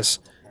various wares.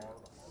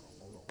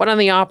 But on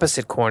the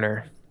opposite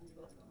corner,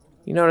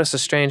 you notice a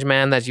strange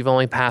man that you've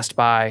only passed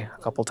by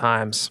a couple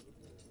times.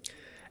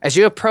 As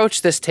you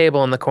approach this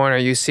table in the corner,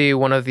 you see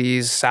one of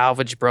these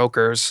salvage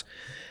brokers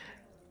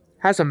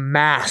has a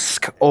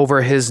mask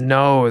over his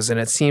nose, and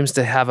it seems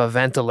to have a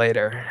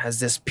ventilator as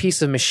this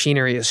piece of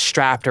machinery is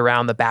strapped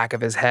around the back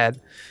of his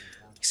head.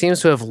 He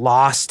seems to have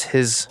lost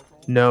his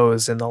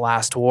nose in the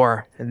last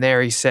war, and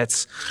there he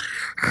sits.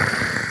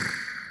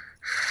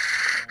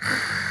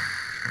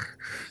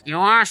 You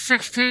want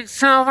 16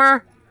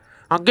 silver?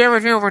 I'll give it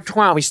to you for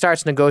 12. He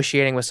starts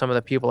negotiating with some of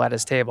the people at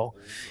his table,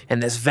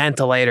 and this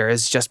ventilator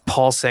is just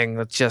pulsing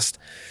with just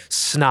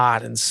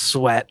snot and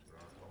sweat.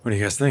 What do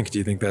you guys think? Do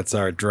you think that's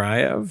our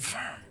Dryev?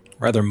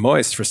 Rather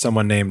moist for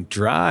someone named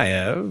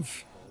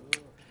Dryev.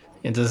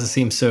 It doesn't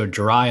seem so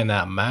dry in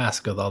that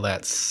mask with all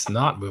that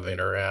snot moving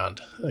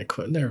around.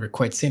 Never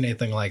quite seen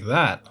anything like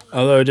that.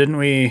 Although, didn't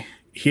we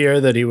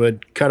hear that he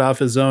would cut off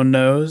his own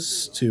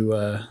nose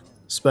to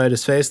spite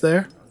his face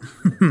there?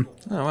 Oh,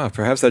 wow.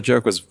 Perhaps that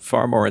joke was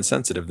far more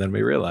insensitive than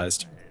we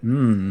realized.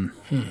 All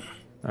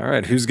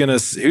right. Who's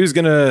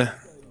gonna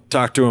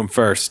talk to him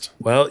first?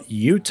 Well,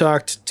 you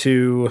talked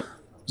to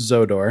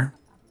Zodor.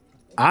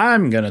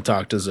 I'm going to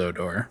talk to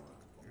Zodor.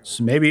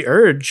 So maybe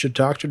Urd should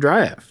talk to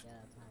Dryev.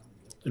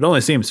 It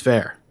only seems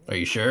fair. Are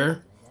you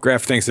sure?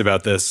 Graf thinks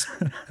about this.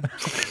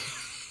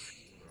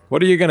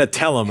 What are you gonna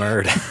tell him,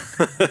 Urd?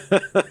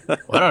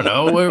 I don't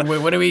know.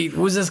 What do we?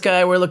 Who's this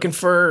guy we're looking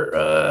for?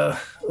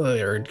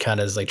 Urd kind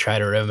of is like trying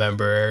to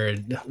remember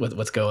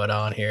what's going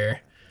on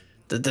here.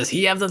 Does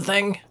he have the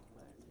thing?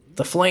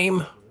 The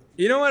flame?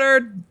 You know what,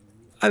 Urd?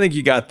 I think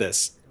you got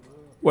this.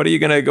 What are you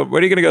gonna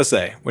go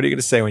say? What are you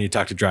gonna say when you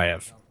talk to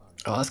Dryev?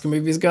 I'll ask him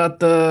if he's got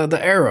the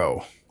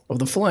arrow of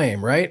the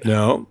flame, right?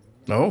 No,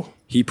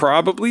 he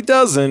probably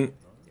doesn't.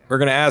 We're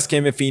gonna ask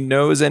him if he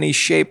knows any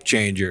shape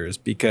changers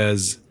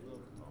because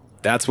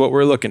that's what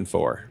we're looking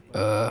for.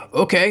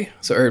 Okay.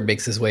 So Urd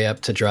makes his way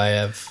up to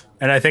Dryev.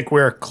 And I think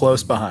we're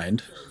close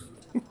behind.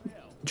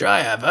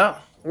 Dryev, huh?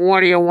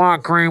 What do you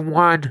want, Green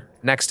One?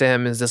 Next to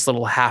him is this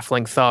little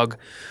halfling thug,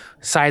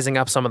 sizing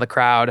up some of the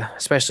crowd,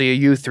 especially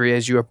you three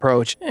as you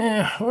approach.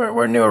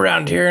 We're new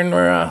around here, and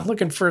we're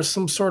looking for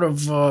some sort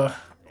of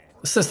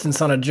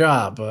assistance on a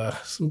job.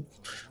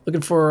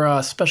 Looking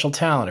for special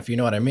talent, if you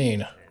know what I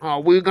mean. Oh,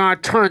 we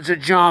got tons of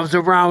jobs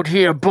around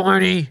here,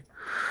 buddy.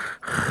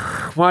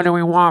 What do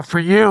we want for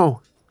you?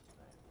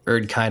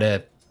 Urd kind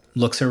of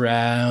looks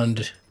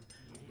around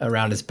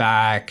his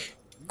back.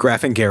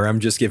 Graf and Garam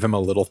just give him a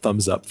little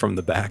thumbs up from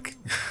the back.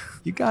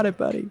 You got it,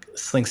 buddy.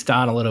 Slinks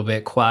down a little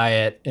bit,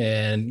 quiet,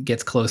 and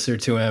gets closer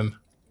to him.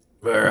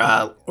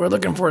 We're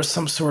looking for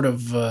some sort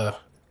of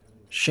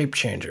shape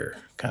changer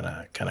kind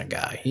of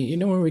guy. You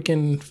know where we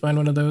can find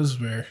one of those?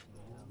 We're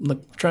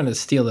trying to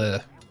steal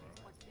a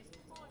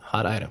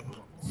hot item.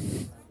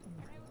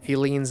 He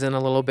leans in a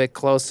little bit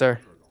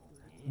closer.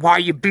 Why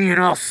you being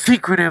all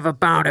secretive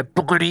about it,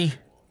 buddy?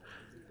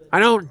 I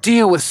don't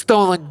deal with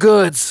stolen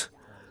goods.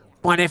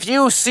 But if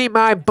you see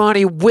my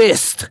buddy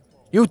Whist,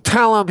 you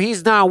tell him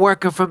he's not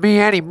working for me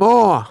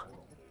anymore.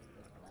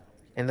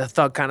 And the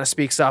thug kind of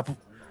speaks up.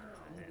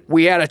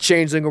 We had a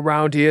changeling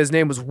around here. His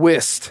name was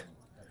Whist.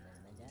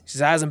 He says,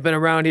 hasn't been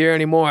around here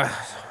anymore.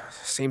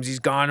 Seems he's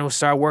gone to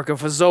start working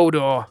for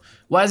Zodor.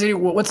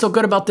 What's so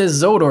good about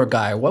this Zodor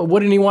guy?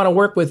 Wouldn't he want to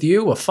work with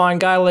you, a fine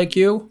guy like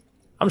you?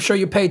 I'm sure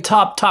you pay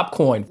top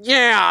coin.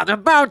 Yeah,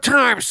 about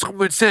time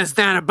someone says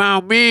that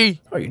about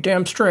me. Are you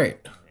damn straight?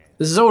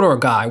 This Zodor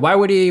guy, why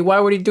would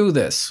he do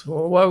this?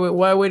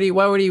 Why would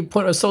he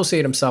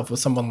associate himself with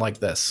someone like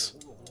this?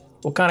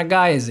 What kind of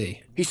guy is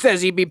he? He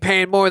says he'd be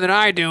paying more than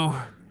I do.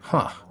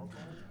 Huh.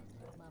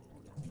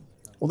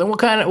 Well, then what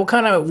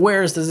kind of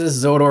wares does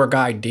this Zodor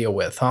guy deal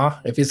with, huh?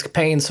 If he's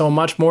paying so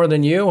much more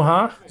than you,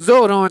 huh?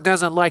 Zodor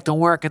doesn't like to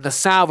work in the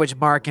salvage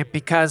market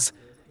because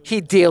he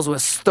deals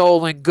with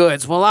stolen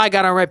goods. Well, I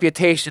got a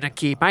reputation to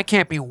keep. I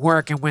can't be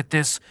working with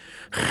this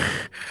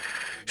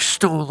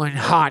stolen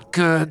hot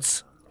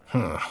goods.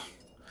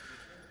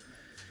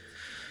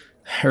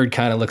 Urd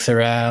kind of looks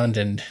around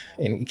and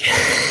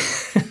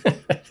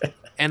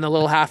And the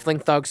little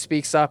halfling thug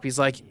speaks up. He's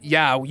like,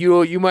 yeah,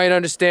 you might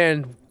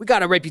understand. We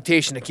got a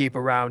reputation to keep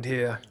around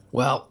here.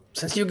 well,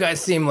 since you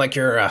guys seem like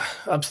you're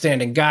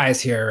upstanding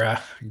guys here,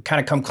 kind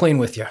of come clean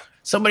with you.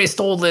 Somebody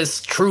stole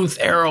this truth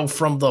arrow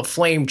from the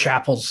flame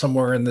chapel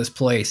somewhere in this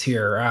place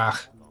here.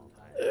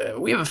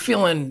 We have a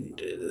feeling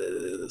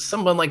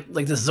someone like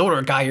this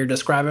Zodor guy you're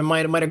describing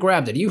might have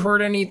grabbed it. You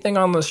heard anything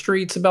on the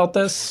streets about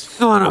this?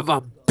 Son of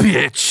a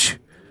bitch.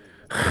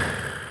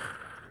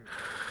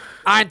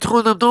 I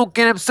told him don't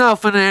get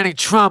himself into any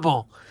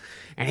trouble.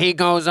 And he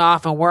goes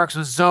off and works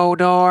with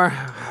Zodor.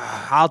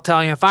 I'll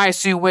tell you, if I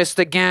see Whist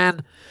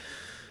again,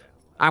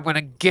 I'm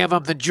gonna give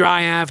him the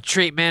Dryev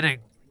treatment and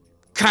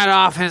cut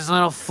off his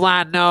little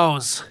flat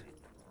nose.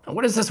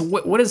 What does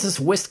this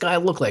Whist guy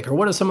look like? Or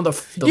what are some of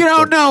the You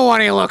don't know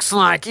what he looks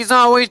like. He's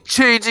always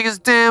changing his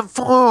damn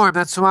form.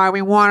 That's why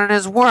we wanted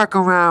his work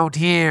around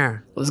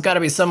here. Well, there's got to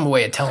be some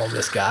way of telling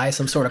this guy.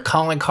 Some sort of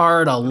calling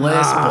card, a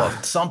lisp,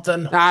 or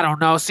something. Well, I don't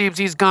know. Seems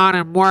he's gone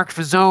and worked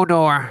for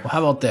Zodor. how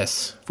about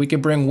this? If we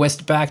could bring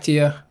Whist back to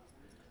you,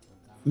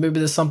 maybe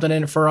there's something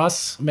in it for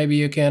us. Maybe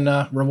you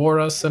can reward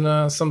us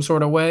in some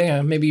sort of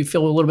way. Maybe you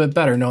feel a little bit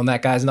better knowing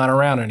that guy's not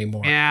around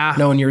anymore. Yeah.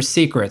 Knowing your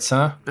secrets,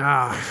 huh?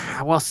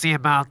 We'll see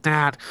about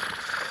that.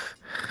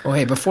 Oh,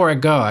 hey, before I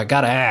go, I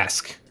gotta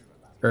ask.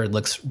 Urd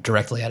looks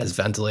directly at his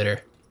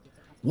ventilator.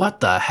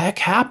 What the heck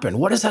happened?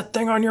 What is that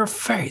thing on your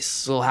face?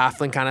 This little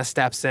halfling kind of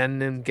steps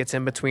in and gets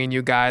in between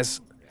you guys.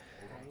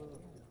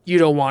 You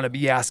don't want to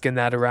be asking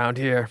that around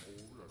here.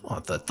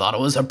 Well, I thought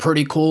it was a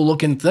pretty cool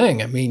looking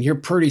thing. I mean, you're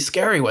pretty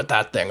scary with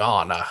that thing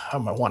on. I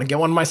might want to get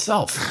one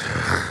myself.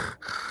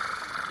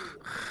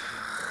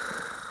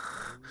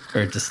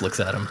 Urd just looks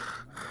at him.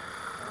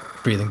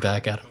 breathing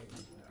back at him.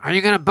 Are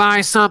you gonna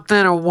buy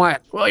something or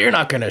what? Well, you're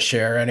not gonna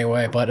share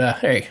anyway, but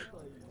hey,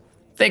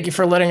 thank you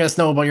for letting us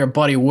know about your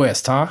buddy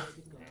Whist, huh?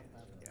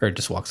 Or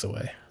just walks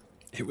away.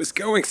 It was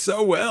going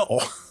so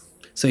well.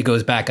 So he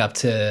goes back up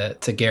to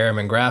Garum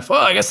and Graf. Oh,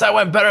 I guess that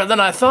went better than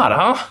I thought,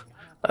 huh?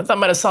 I thought I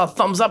might have saw a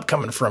thumbs up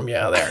coming from you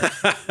there.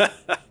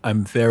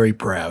 I'm very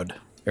proud.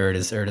 Erd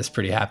is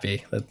pretty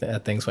happy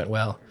that things went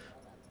well.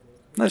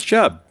 Nice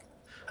job.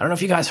 I don't know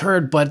if you guys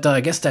heard, but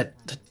I guess that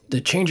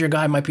the changer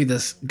guy might be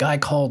this guy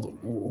called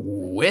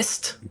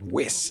Whist.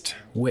 Whist.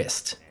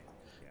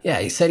 Yeah,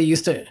 he said he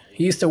used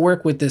to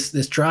work with this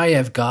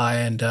Dryev guy,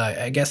 and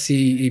I guess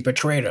he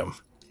betrayed him.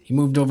 He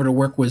moved over to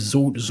work with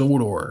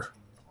Zodor.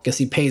 Guess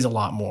he pays a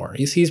lot more.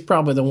 He's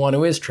probably the one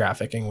who is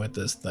trafficking with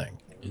this thing.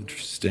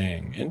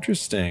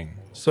 Interesting.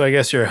 So I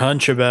guess your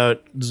hunch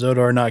about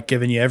Zodor not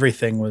giving you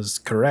everything was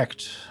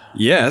correct.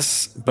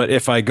 Yes, but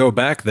if I go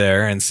back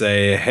there and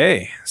say,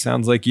 hey,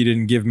 sounds like you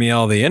didn't give me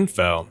all the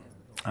info,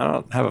 I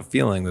don't have a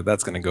feeling that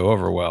that's going to go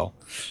over well.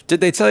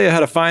 Did they tell you how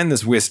to find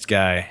this Whist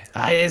guy?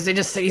 They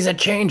just say he's a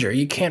changer.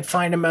 You can't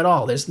find him at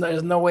all. There's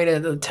no way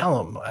to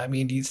tell him. I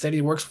mean, he said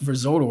he works for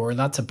Zodor, and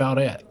that's about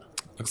it.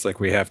 Looks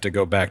like we have to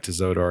go back to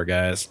Zodor,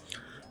 guys.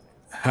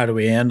 How do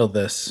we handle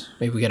this?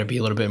 Maybe we got to be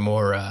a little bit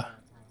more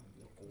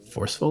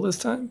forceful this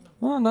time?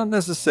 Well, not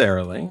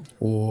necessarily.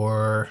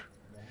 Or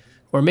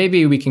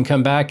maybe we can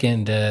come back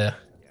and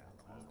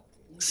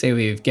say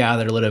we've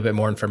gathered a little bit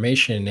more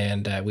information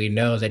and we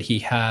know that he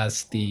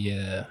has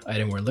the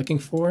item we're looking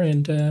for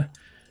and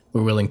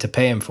we're willing to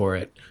pay him for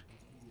it.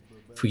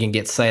 If we can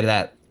get sight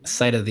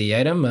of the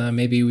item,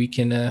 maybe we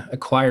can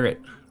acquire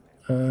it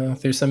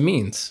through some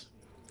means.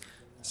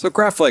 So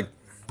Graf, like,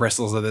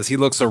 bristles at this. He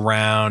looks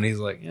around. He's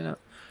like,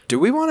 do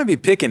we want to be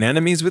picking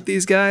enemies with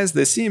these guys?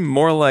 They seem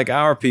more like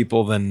our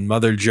people than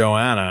Mother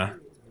Joanna.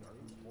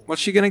 What's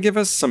she going to give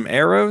us? Some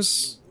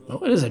arrows?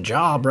 Well, it is a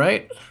job,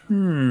 right?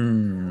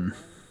 Garum,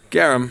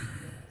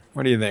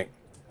 what do you think?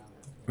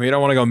 We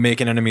don't want to go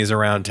making enemies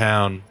around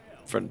town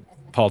for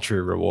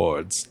paltry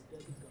rewards.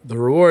 The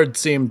reward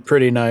seemed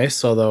pretty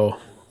nice, although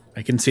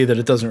I can see that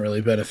it doesn't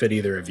really benefit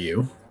either of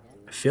you.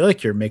 I feel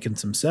like you're making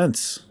some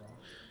sense.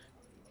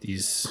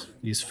 These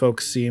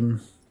folks seem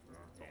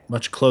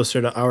much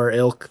closer to our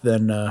ilk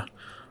than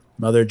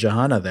Mother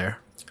Johanna there.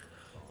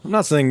 I'm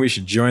not saying we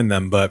should join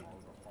them, but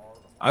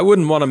I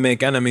wouldn't want to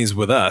make enemies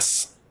with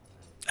us.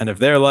 And if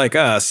they're like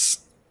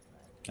us,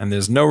 and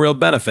there's no real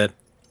benefit,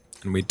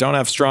 and we don't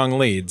have strong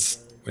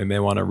leads, we may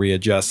want to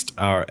readjust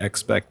our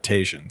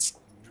expectations.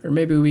 Or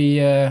maybe we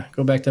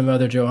go back to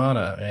Mother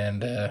Johanna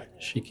and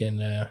she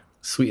can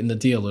sweeten the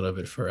deal a little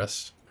bit for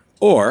us.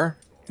 Or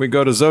we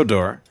go to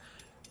Zodor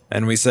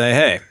and we say,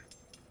 hey,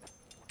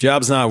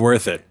 job's not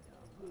worth it.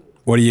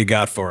 What do you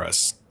got for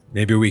us?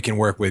 Maybe we can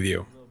work with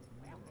you.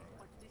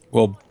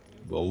 We'll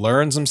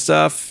learn some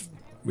stuff.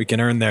 We can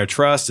earn their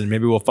trust, and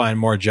maybe we'll find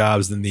more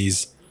jobs than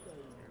these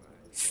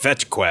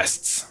fetch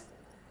quests.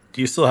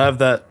 Do you still have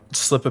that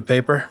slip of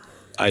paper?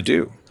 I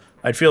do.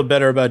 I'd feel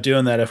better about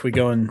doing that if we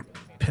go and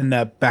pin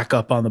that back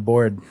up on the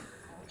board.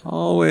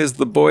 Always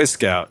the Boy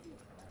Scout.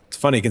 It's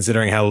funny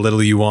considering how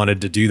little you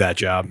wanted to do that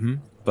job.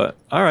 But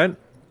all right,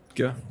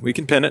 go. We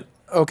can pin it.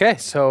 Okay,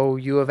 so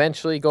you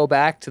eventually go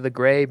back to the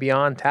Grey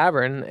Beyond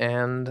Tavern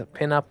and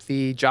pin up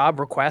the job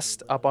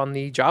request up on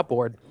the job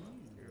board.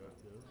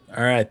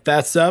 All right,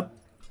 that's up.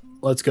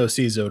 Let's go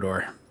see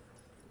Zodor.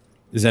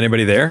 Is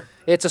anybody there?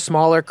 It's a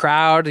smaller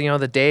crowd.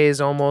 The day is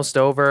almost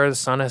over. The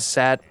sun has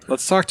set.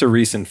 Let's talk to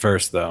Reeson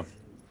first, though.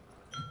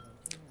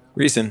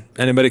 Reeson,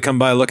 anybody come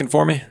by looking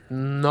for me?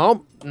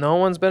 Nope, no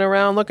one's been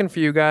around looking for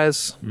you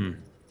guys.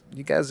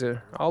 You guys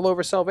are all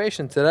over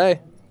Salvation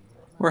today.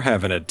 We're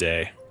having a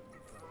day.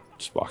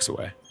 Just walks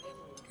away.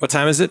 What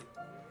time is it?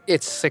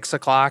 It's 6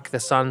 o'clock.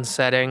 The sun's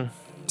setting.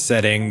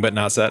 Setting, but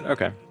not set.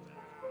 Okay.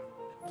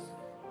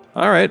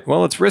 All right.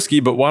 Well, it's risky,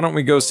 but why don't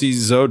we go see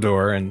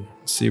Zodor and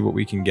see what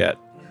we can get?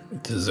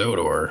 To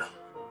Zodor.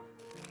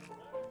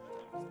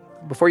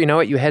 Before you know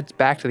it, you head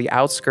back to the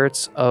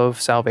outskirts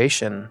of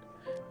Salvation.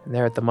 And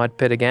there at the mud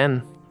pit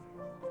again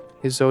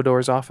is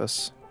Zodor's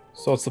office.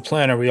 So what's the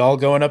plan? Are we all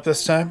going up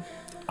this time?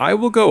 I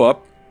will go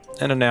up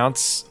and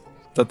announce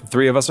that the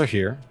three of us are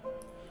here,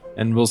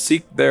 and we'll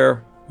seek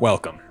their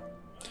welcome.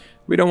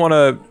 We don't want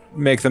to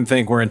make them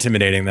think we're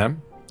intimidating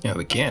them. Yeah,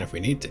 we can if we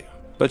need to.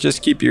 But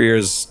just keep your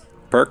ears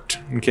perked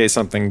in case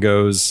something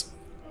goes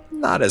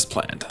not as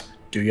planned.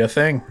 Do your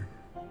thing.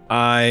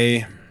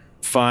 I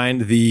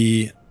find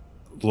the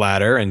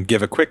ladder and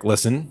give a quick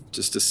listen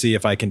just to see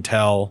if I can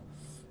tell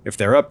if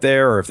they're up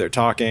there or if they're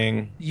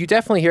talking. You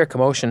definitely hear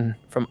commotion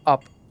from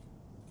up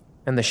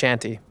in the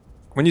shanty.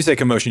 When you say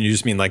commotion, you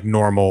just mean like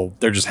normal,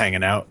 they're just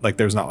hanging out? Like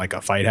there's not like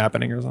a fight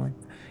happening or something?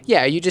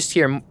 Yeah, you just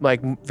hear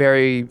like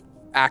very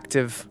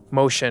active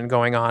motion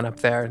going on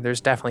up there.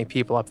 There's definitely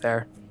people up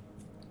there.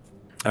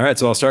 All right,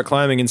 so I'll start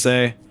climbing and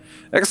say,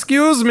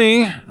 "Excuse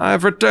me,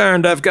 I've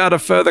returned. I've got a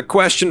further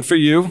question for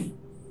you."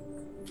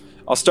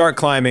 I'll start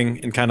climbing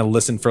and kind of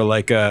listen for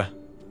like a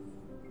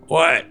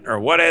what? Or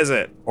what is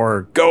it?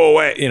 Or go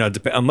away. You know,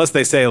 unless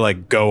they say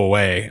like, go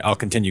away, I'll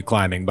continue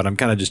climbing. But I'm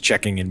kind of just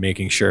checking and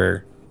making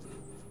sure,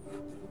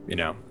 you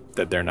know,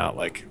 that they're not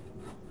like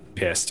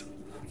pissed.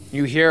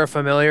 You hear a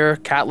familiar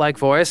cat-like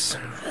voice.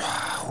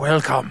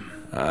 Welcome.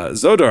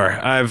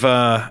 Zodor,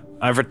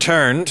 I've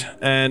returned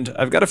and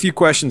I've got a few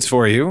questions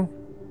for you.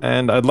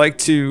 And I'd like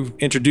to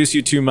introduce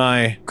you to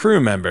my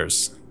crew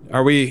members.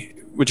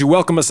 Would you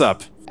welcome us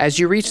up? As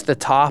you reach the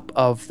top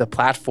of the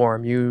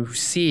platform, you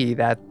see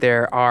that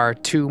there are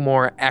 2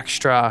 more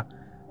extra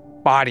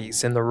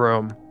bodies in the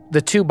room.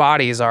 The 2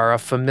 bodies are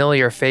of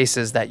familiar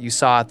faces that you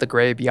saw at the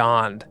Gray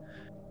Beyond,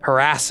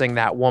 harassing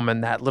that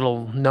woman, that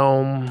little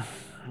gnome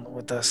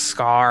with the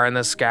scar and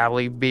the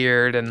scabbly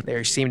beard, and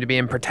they seem to be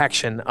in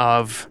protection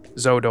of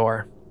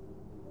Zodor.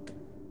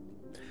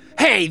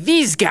 Hey,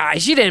 these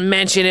guys, you didn't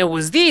mention it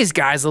was these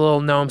guys. The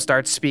little gnome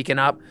starts speaking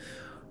up.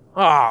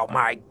 Oh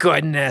my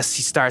goodness,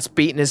 he starts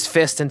beating his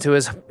fist into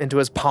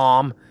his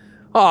palm.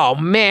 Oh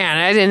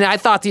man, I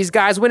thought these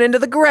guys went into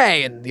the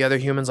Gray. And the other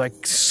human's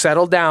like,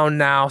 settle down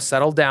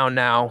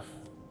now.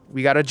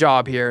 We got a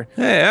job here.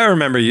 Hey, I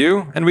remember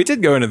you, and we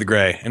did go into the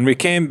Gray, and we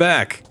came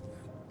back.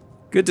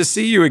 Good to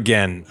see you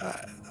again.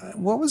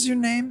 What was your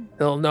name?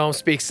 The little gnome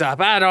speaks up.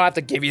 I don't have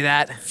to give you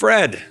that.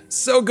 Fred.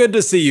 So good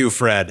to see you,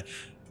 Fred.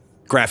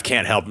 Graf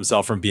can't help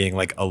himself from being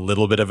like a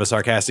little bit of a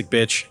sarcastic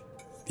bitch,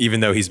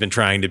 even though he's been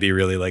trying to be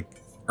really like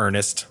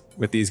earnest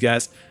with these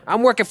guys.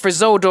 I'm working for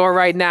Zodor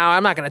right now.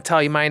 I'm not going to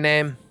tell you my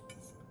name.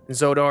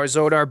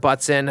 Zodor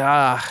butts in.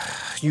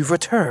 You've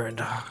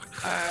returned.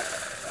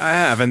 I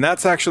have, and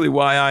that's actually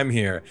why I'm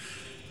here.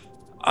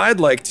 I'd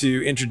like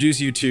to introduce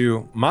you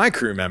to my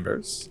crew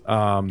members.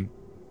 And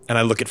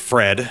I look at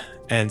Fred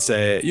and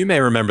say, you may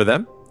remember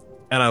them.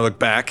 And I look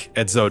back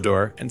at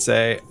Zodor and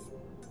say,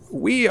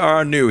 we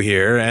are new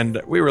here,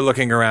 and we were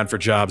looking around for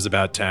jobs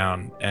about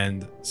town,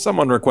 and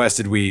someone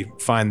requested we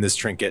find this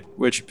trinket,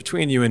 which,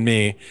 between you and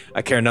me,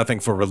 I care nothing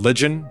for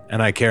religion,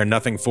 and I care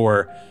nothing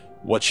for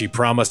what she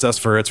promised us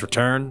for its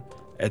return,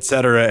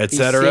 etc.,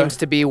 etc. He seems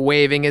to be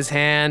waving his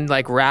hand,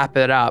 like, wrap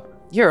it up.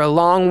 You're a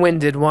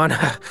long-winded one.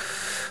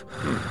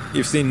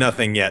 You've seen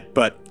nothing yet,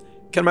 but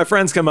can my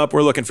friends come up?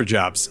 We're looking for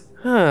jobs.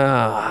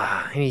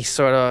 And he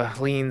sort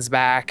of leans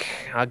back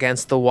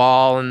against the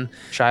wall, and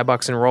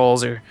Shybucks and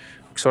Rolls are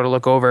sort of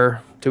look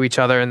over to each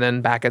other and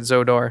then back at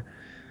Zodor.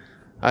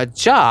 A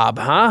job,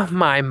 huh?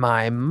 My.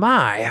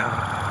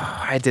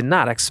 I did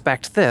not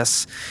expect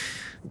this.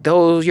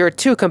 Though your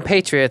 2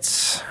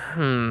 compatriots,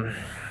 don't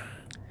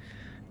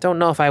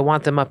know if I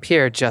want them up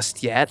here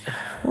just yet.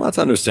 Well, that's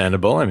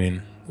understandable. I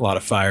mean, a lot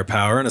of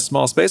firepower in a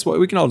small space. Well,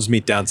 we can all just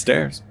meet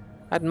downstairs.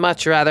 I'd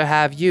much rather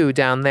have you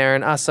down there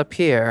and us up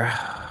here.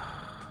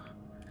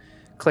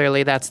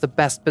 Clearly, that's the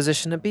best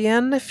position to be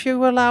in, if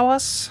you allow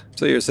us.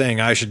 So you're saying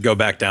I should go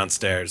back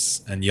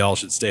downstairs, and y'all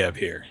should stay up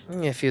here?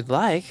 If you'd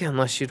like,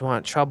 unless you'd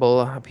want trouble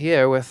up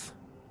here with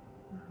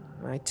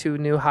my 2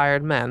 new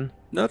hired men.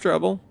 No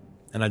trouble.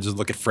 And I just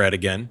look at Fred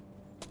again.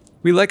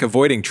 We like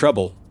avoiding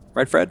trouble,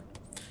 right, Fred?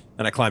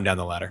 And I climb down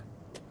the ladder.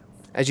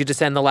 As you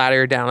descend the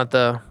ladder down at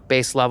the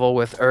base level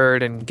with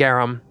Erd and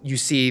Garum, you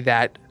see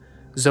that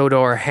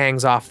Zodor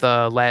hangs off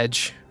the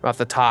ledge, off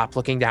the top,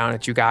 looking down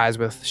at you guys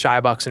with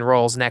Shybucks and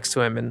Rolls next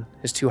to him and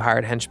his 2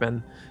 hired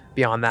henchmen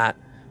beyond that.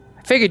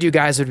 I figured you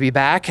guys would be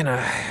back, and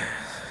I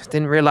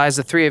didn't realize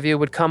the 3 of you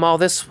would come all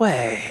this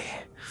way.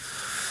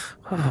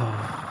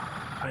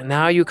 And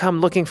now you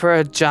come looking for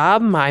a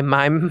job? My,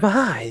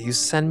 you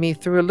send me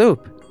through a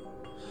loop.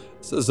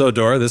 So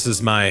Zodor, this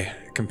is my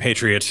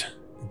compatriot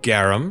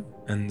Garum,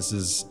 and this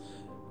is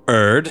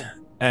Erd,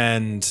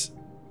 and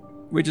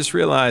we just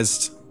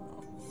realized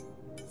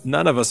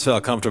none of us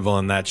felt comfortable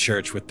in that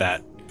church with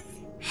that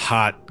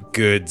hot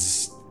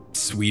goods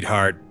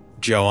sweetheart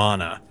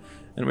Joanna,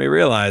 and we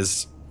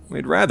realized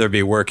we'd rather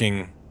be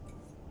working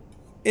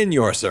in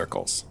your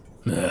circles.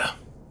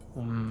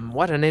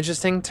 What an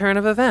interesting turn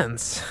of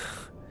events.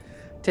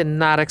 Did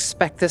not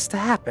expect this to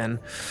happen.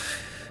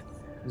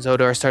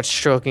 Zodor starts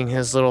stroking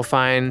his little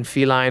fine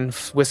feline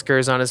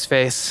whiskers on his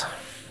face.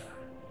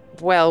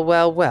 Well.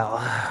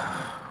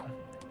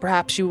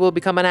 Perhaps you will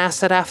become an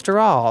asset after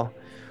all.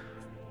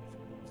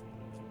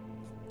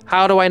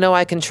 How do I know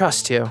I can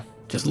trust you?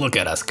 Just look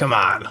at us, come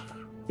on.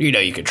 You know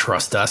you can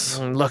trust us.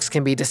 Looks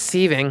can be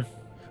deceiving.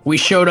 We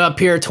showed up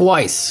here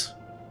twice.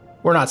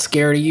 We're not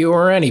scared of you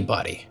or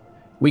anybody.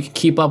 We can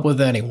keep up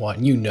with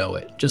anyone, you know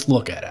it. Just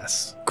look at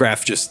us.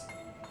 Graf just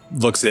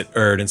looks at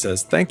Erd and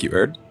says, thank you,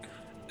 Erd.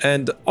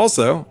 And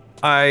also,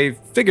 I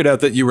figured out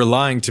that you were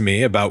lying to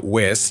me about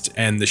Whist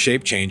and the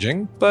shape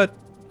changing, but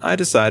I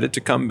decided to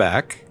come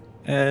back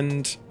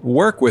and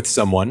work with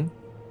someone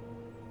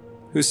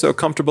who's so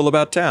comfortable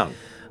about town.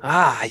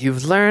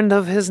 You've learned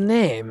of his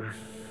name.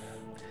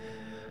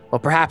 Well,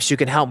 perhaps you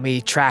can help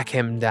me track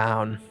him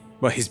down.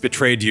 Well, he's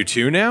betrayed you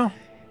too now?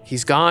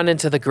 He's gone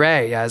into the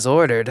Gray as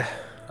ordered.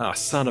 Oh,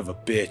 son of a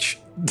bitch.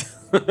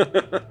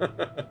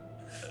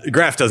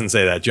 Graf doesn't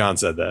say that. John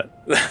said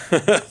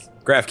that.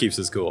 Graf keeps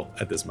his cool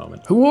at this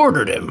moment. Who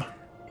ordered him?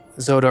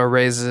 Zodor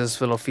raises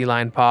his little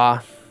feline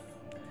paw.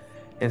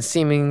 And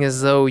seeming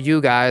as though you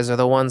guys are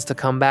the ones to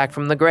come back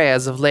from the gray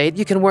as of late,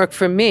 you can work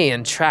for me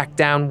and track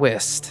down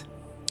Whist.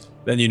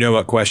 Then you know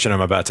what question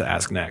I'm about to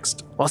ask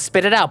next. Well,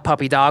 spit it out,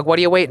 puppy dog. What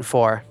are you waiting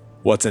for?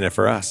 What's in it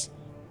for us?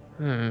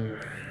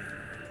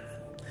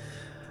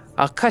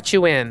 I'll cut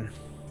you in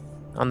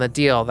on the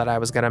deal that I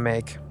was gonna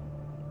make.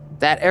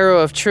 That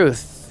Arrow of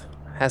Truth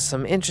has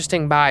some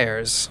interesting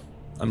buyers.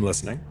 I'm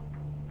listening.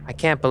 I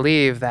can't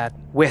believe that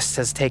Whist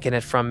has taken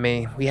it from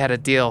me. We had a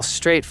deal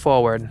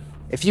straightforward.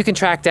 If you can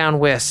track down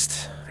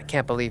Whist, I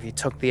can't believe he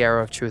took the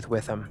Arrow of Truth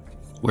with him.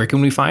 Where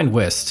can we find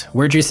Whist?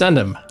 Where'd you send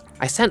him?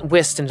 I sent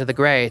Whist into the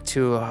gray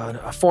to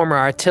a former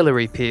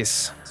artillery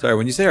piece. Sorry,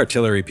 when you say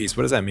artillery piece,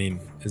 what does that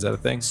mean? Is that a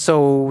thing?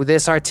 So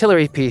this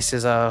artillery piece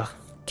is a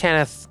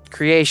Kenneth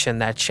creation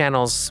that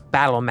channels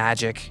battle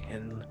magic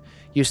and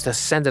used to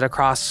send it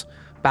across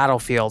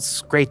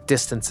battlefields, great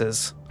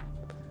distances.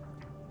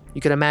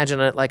 You could imagine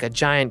it like a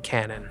giant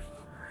cannon.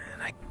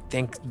 And I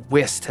think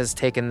Whist has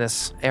taken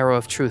this Arrow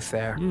of Truth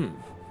there.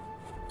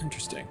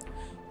 Interesting.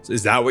 So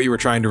is that what you were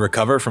trying to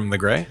recover from the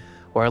Gray?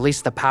 Or at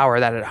least the power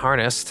that it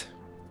harnessed.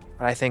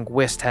 But I think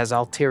Whist has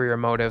ulterior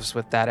motives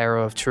with that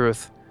Arrow of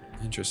Truth.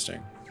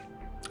 Interesting.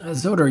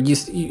 Zodor,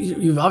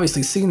 you've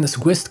obviously seen this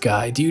Whist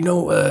guy. Do you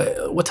know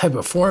what type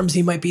of forms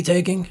he might be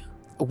taking?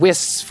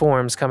 Whist's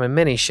forms come in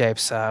many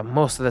shapes.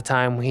 Most of the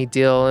time we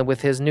deal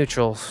with his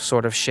neutral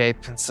sort of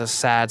shape. It's a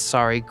sad,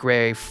 sorry,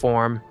 gray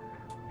form.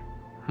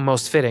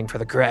 Most fitting for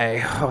the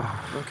gray.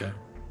 Okay.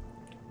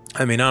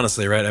 I mean,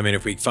 honestly, right? I mean,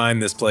 if we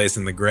find this place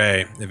in the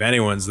Gray, if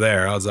anyone's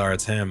there, odds are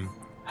it's him.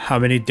 How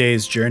many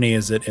days' journey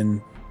is it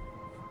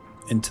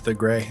into the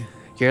gray?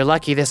 You're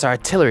lucky this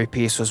artillery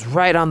piece was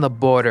right on the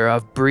border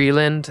of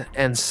Breland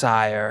and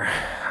Sire.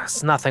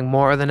 It's nothing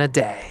more than a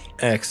day.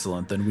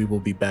 Excellent, then we will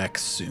be back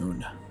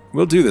soon.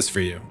 We'll do this for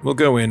you. We'll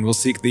go in, we'll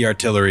seek the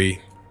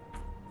artillery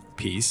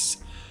piece,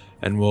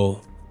 and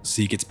we'll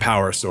seek its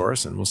power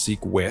source, and we'll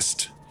seek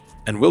Whist,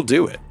 and we'll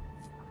do it.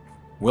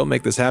 We'll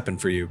make this happen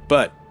for you.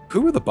 But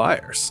who are the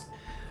buyers?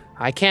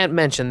 I can't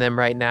mention them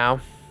right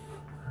now.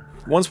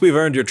 Once we've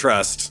earned your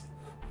trust,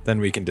 then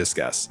we can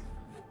discuss.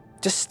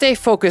 Just stay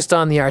focused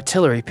on the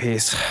artillery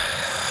piece,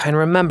 and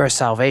remember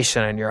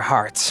salvation in your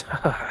hearts.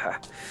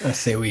 I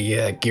say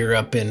we gear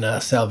up in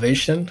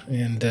Salvation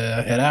and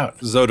head out.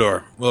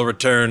 Zodor, we'll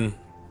return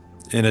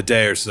in a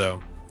day or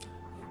so.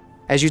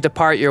 As you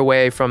depart your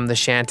way from the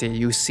shanty,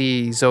 you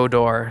see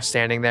Zodor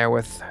standing there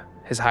with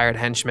his hired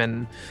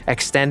henchman,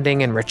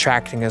 extending and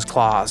retracting his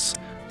claws,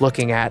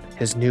 looking at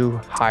his new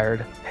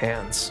hired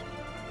hands.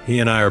 He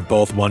and I are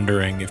both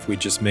wondering if we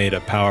just made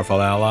a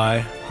powerful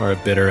ally or a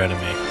bitter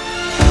enemy.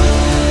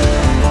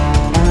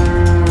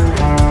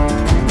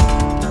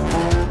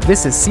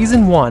 This is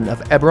Season 1 of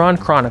Eberron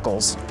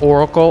Chronicles,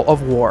 Oracle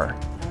of War,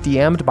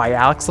 DM'd by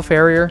Alex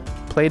LaFerrier,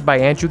 played by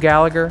Andrew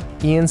Gallagher,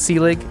 Ian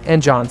Seelig,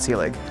 and John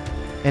Seelig,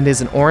 and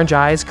is an Orange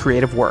Eyes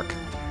creative work.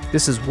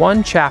 This is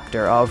one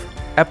chapter of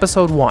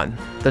Episode 1,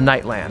 The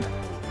Nightland,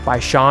 by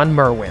Sean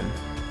Merwin,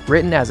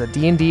 written as a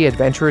D&D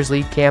Adventurers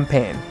League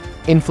campaign.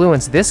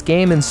 Influence this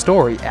game and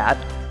story at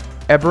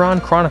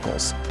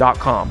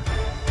EberronChronicles.com.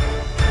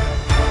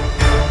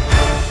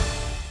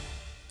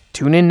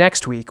 Tune in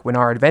next week when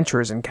our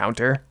adventurers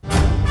encounter...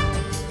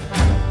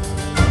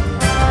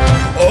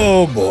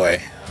 Oh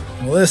boy.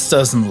 Well, this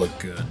doesn't look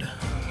good.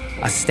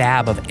 A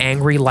stab of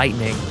angry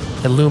lightning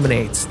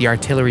illuminates the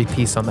artillery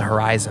piece on the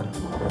horizon.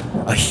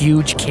 A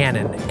huge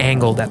cannon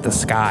angled at the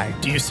sky.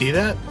 Do you see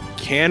that?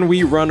 Can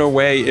we run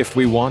away if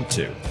we want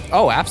to?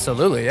 Oh,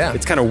 absolutely, yeah.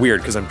 It's kind of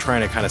weird because I'm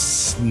trying to kind of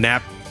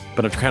snap,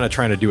 but I'm kind of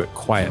trying to do it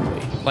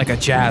quietly. Like a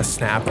jazz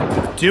snap.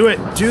 Do it.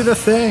 Do the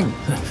thing.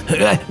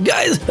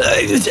 Guys,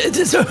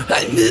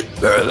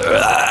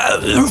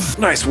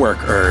 Nice work,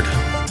 Erd.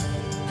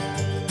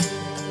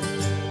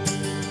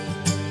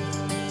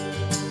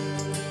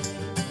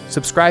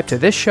 Subscribe to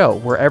this show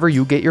wherever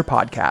you get your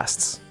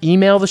podcasts.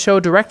 Email the show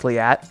directly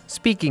at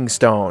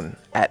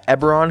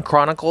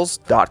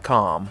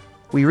speakingstone@EberronChronicles.com.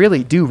 We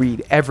really do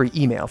read every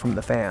email from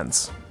the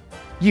fans.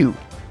 You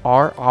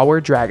are our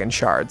dragon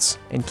shards,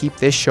 and keep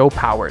this show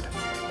powered.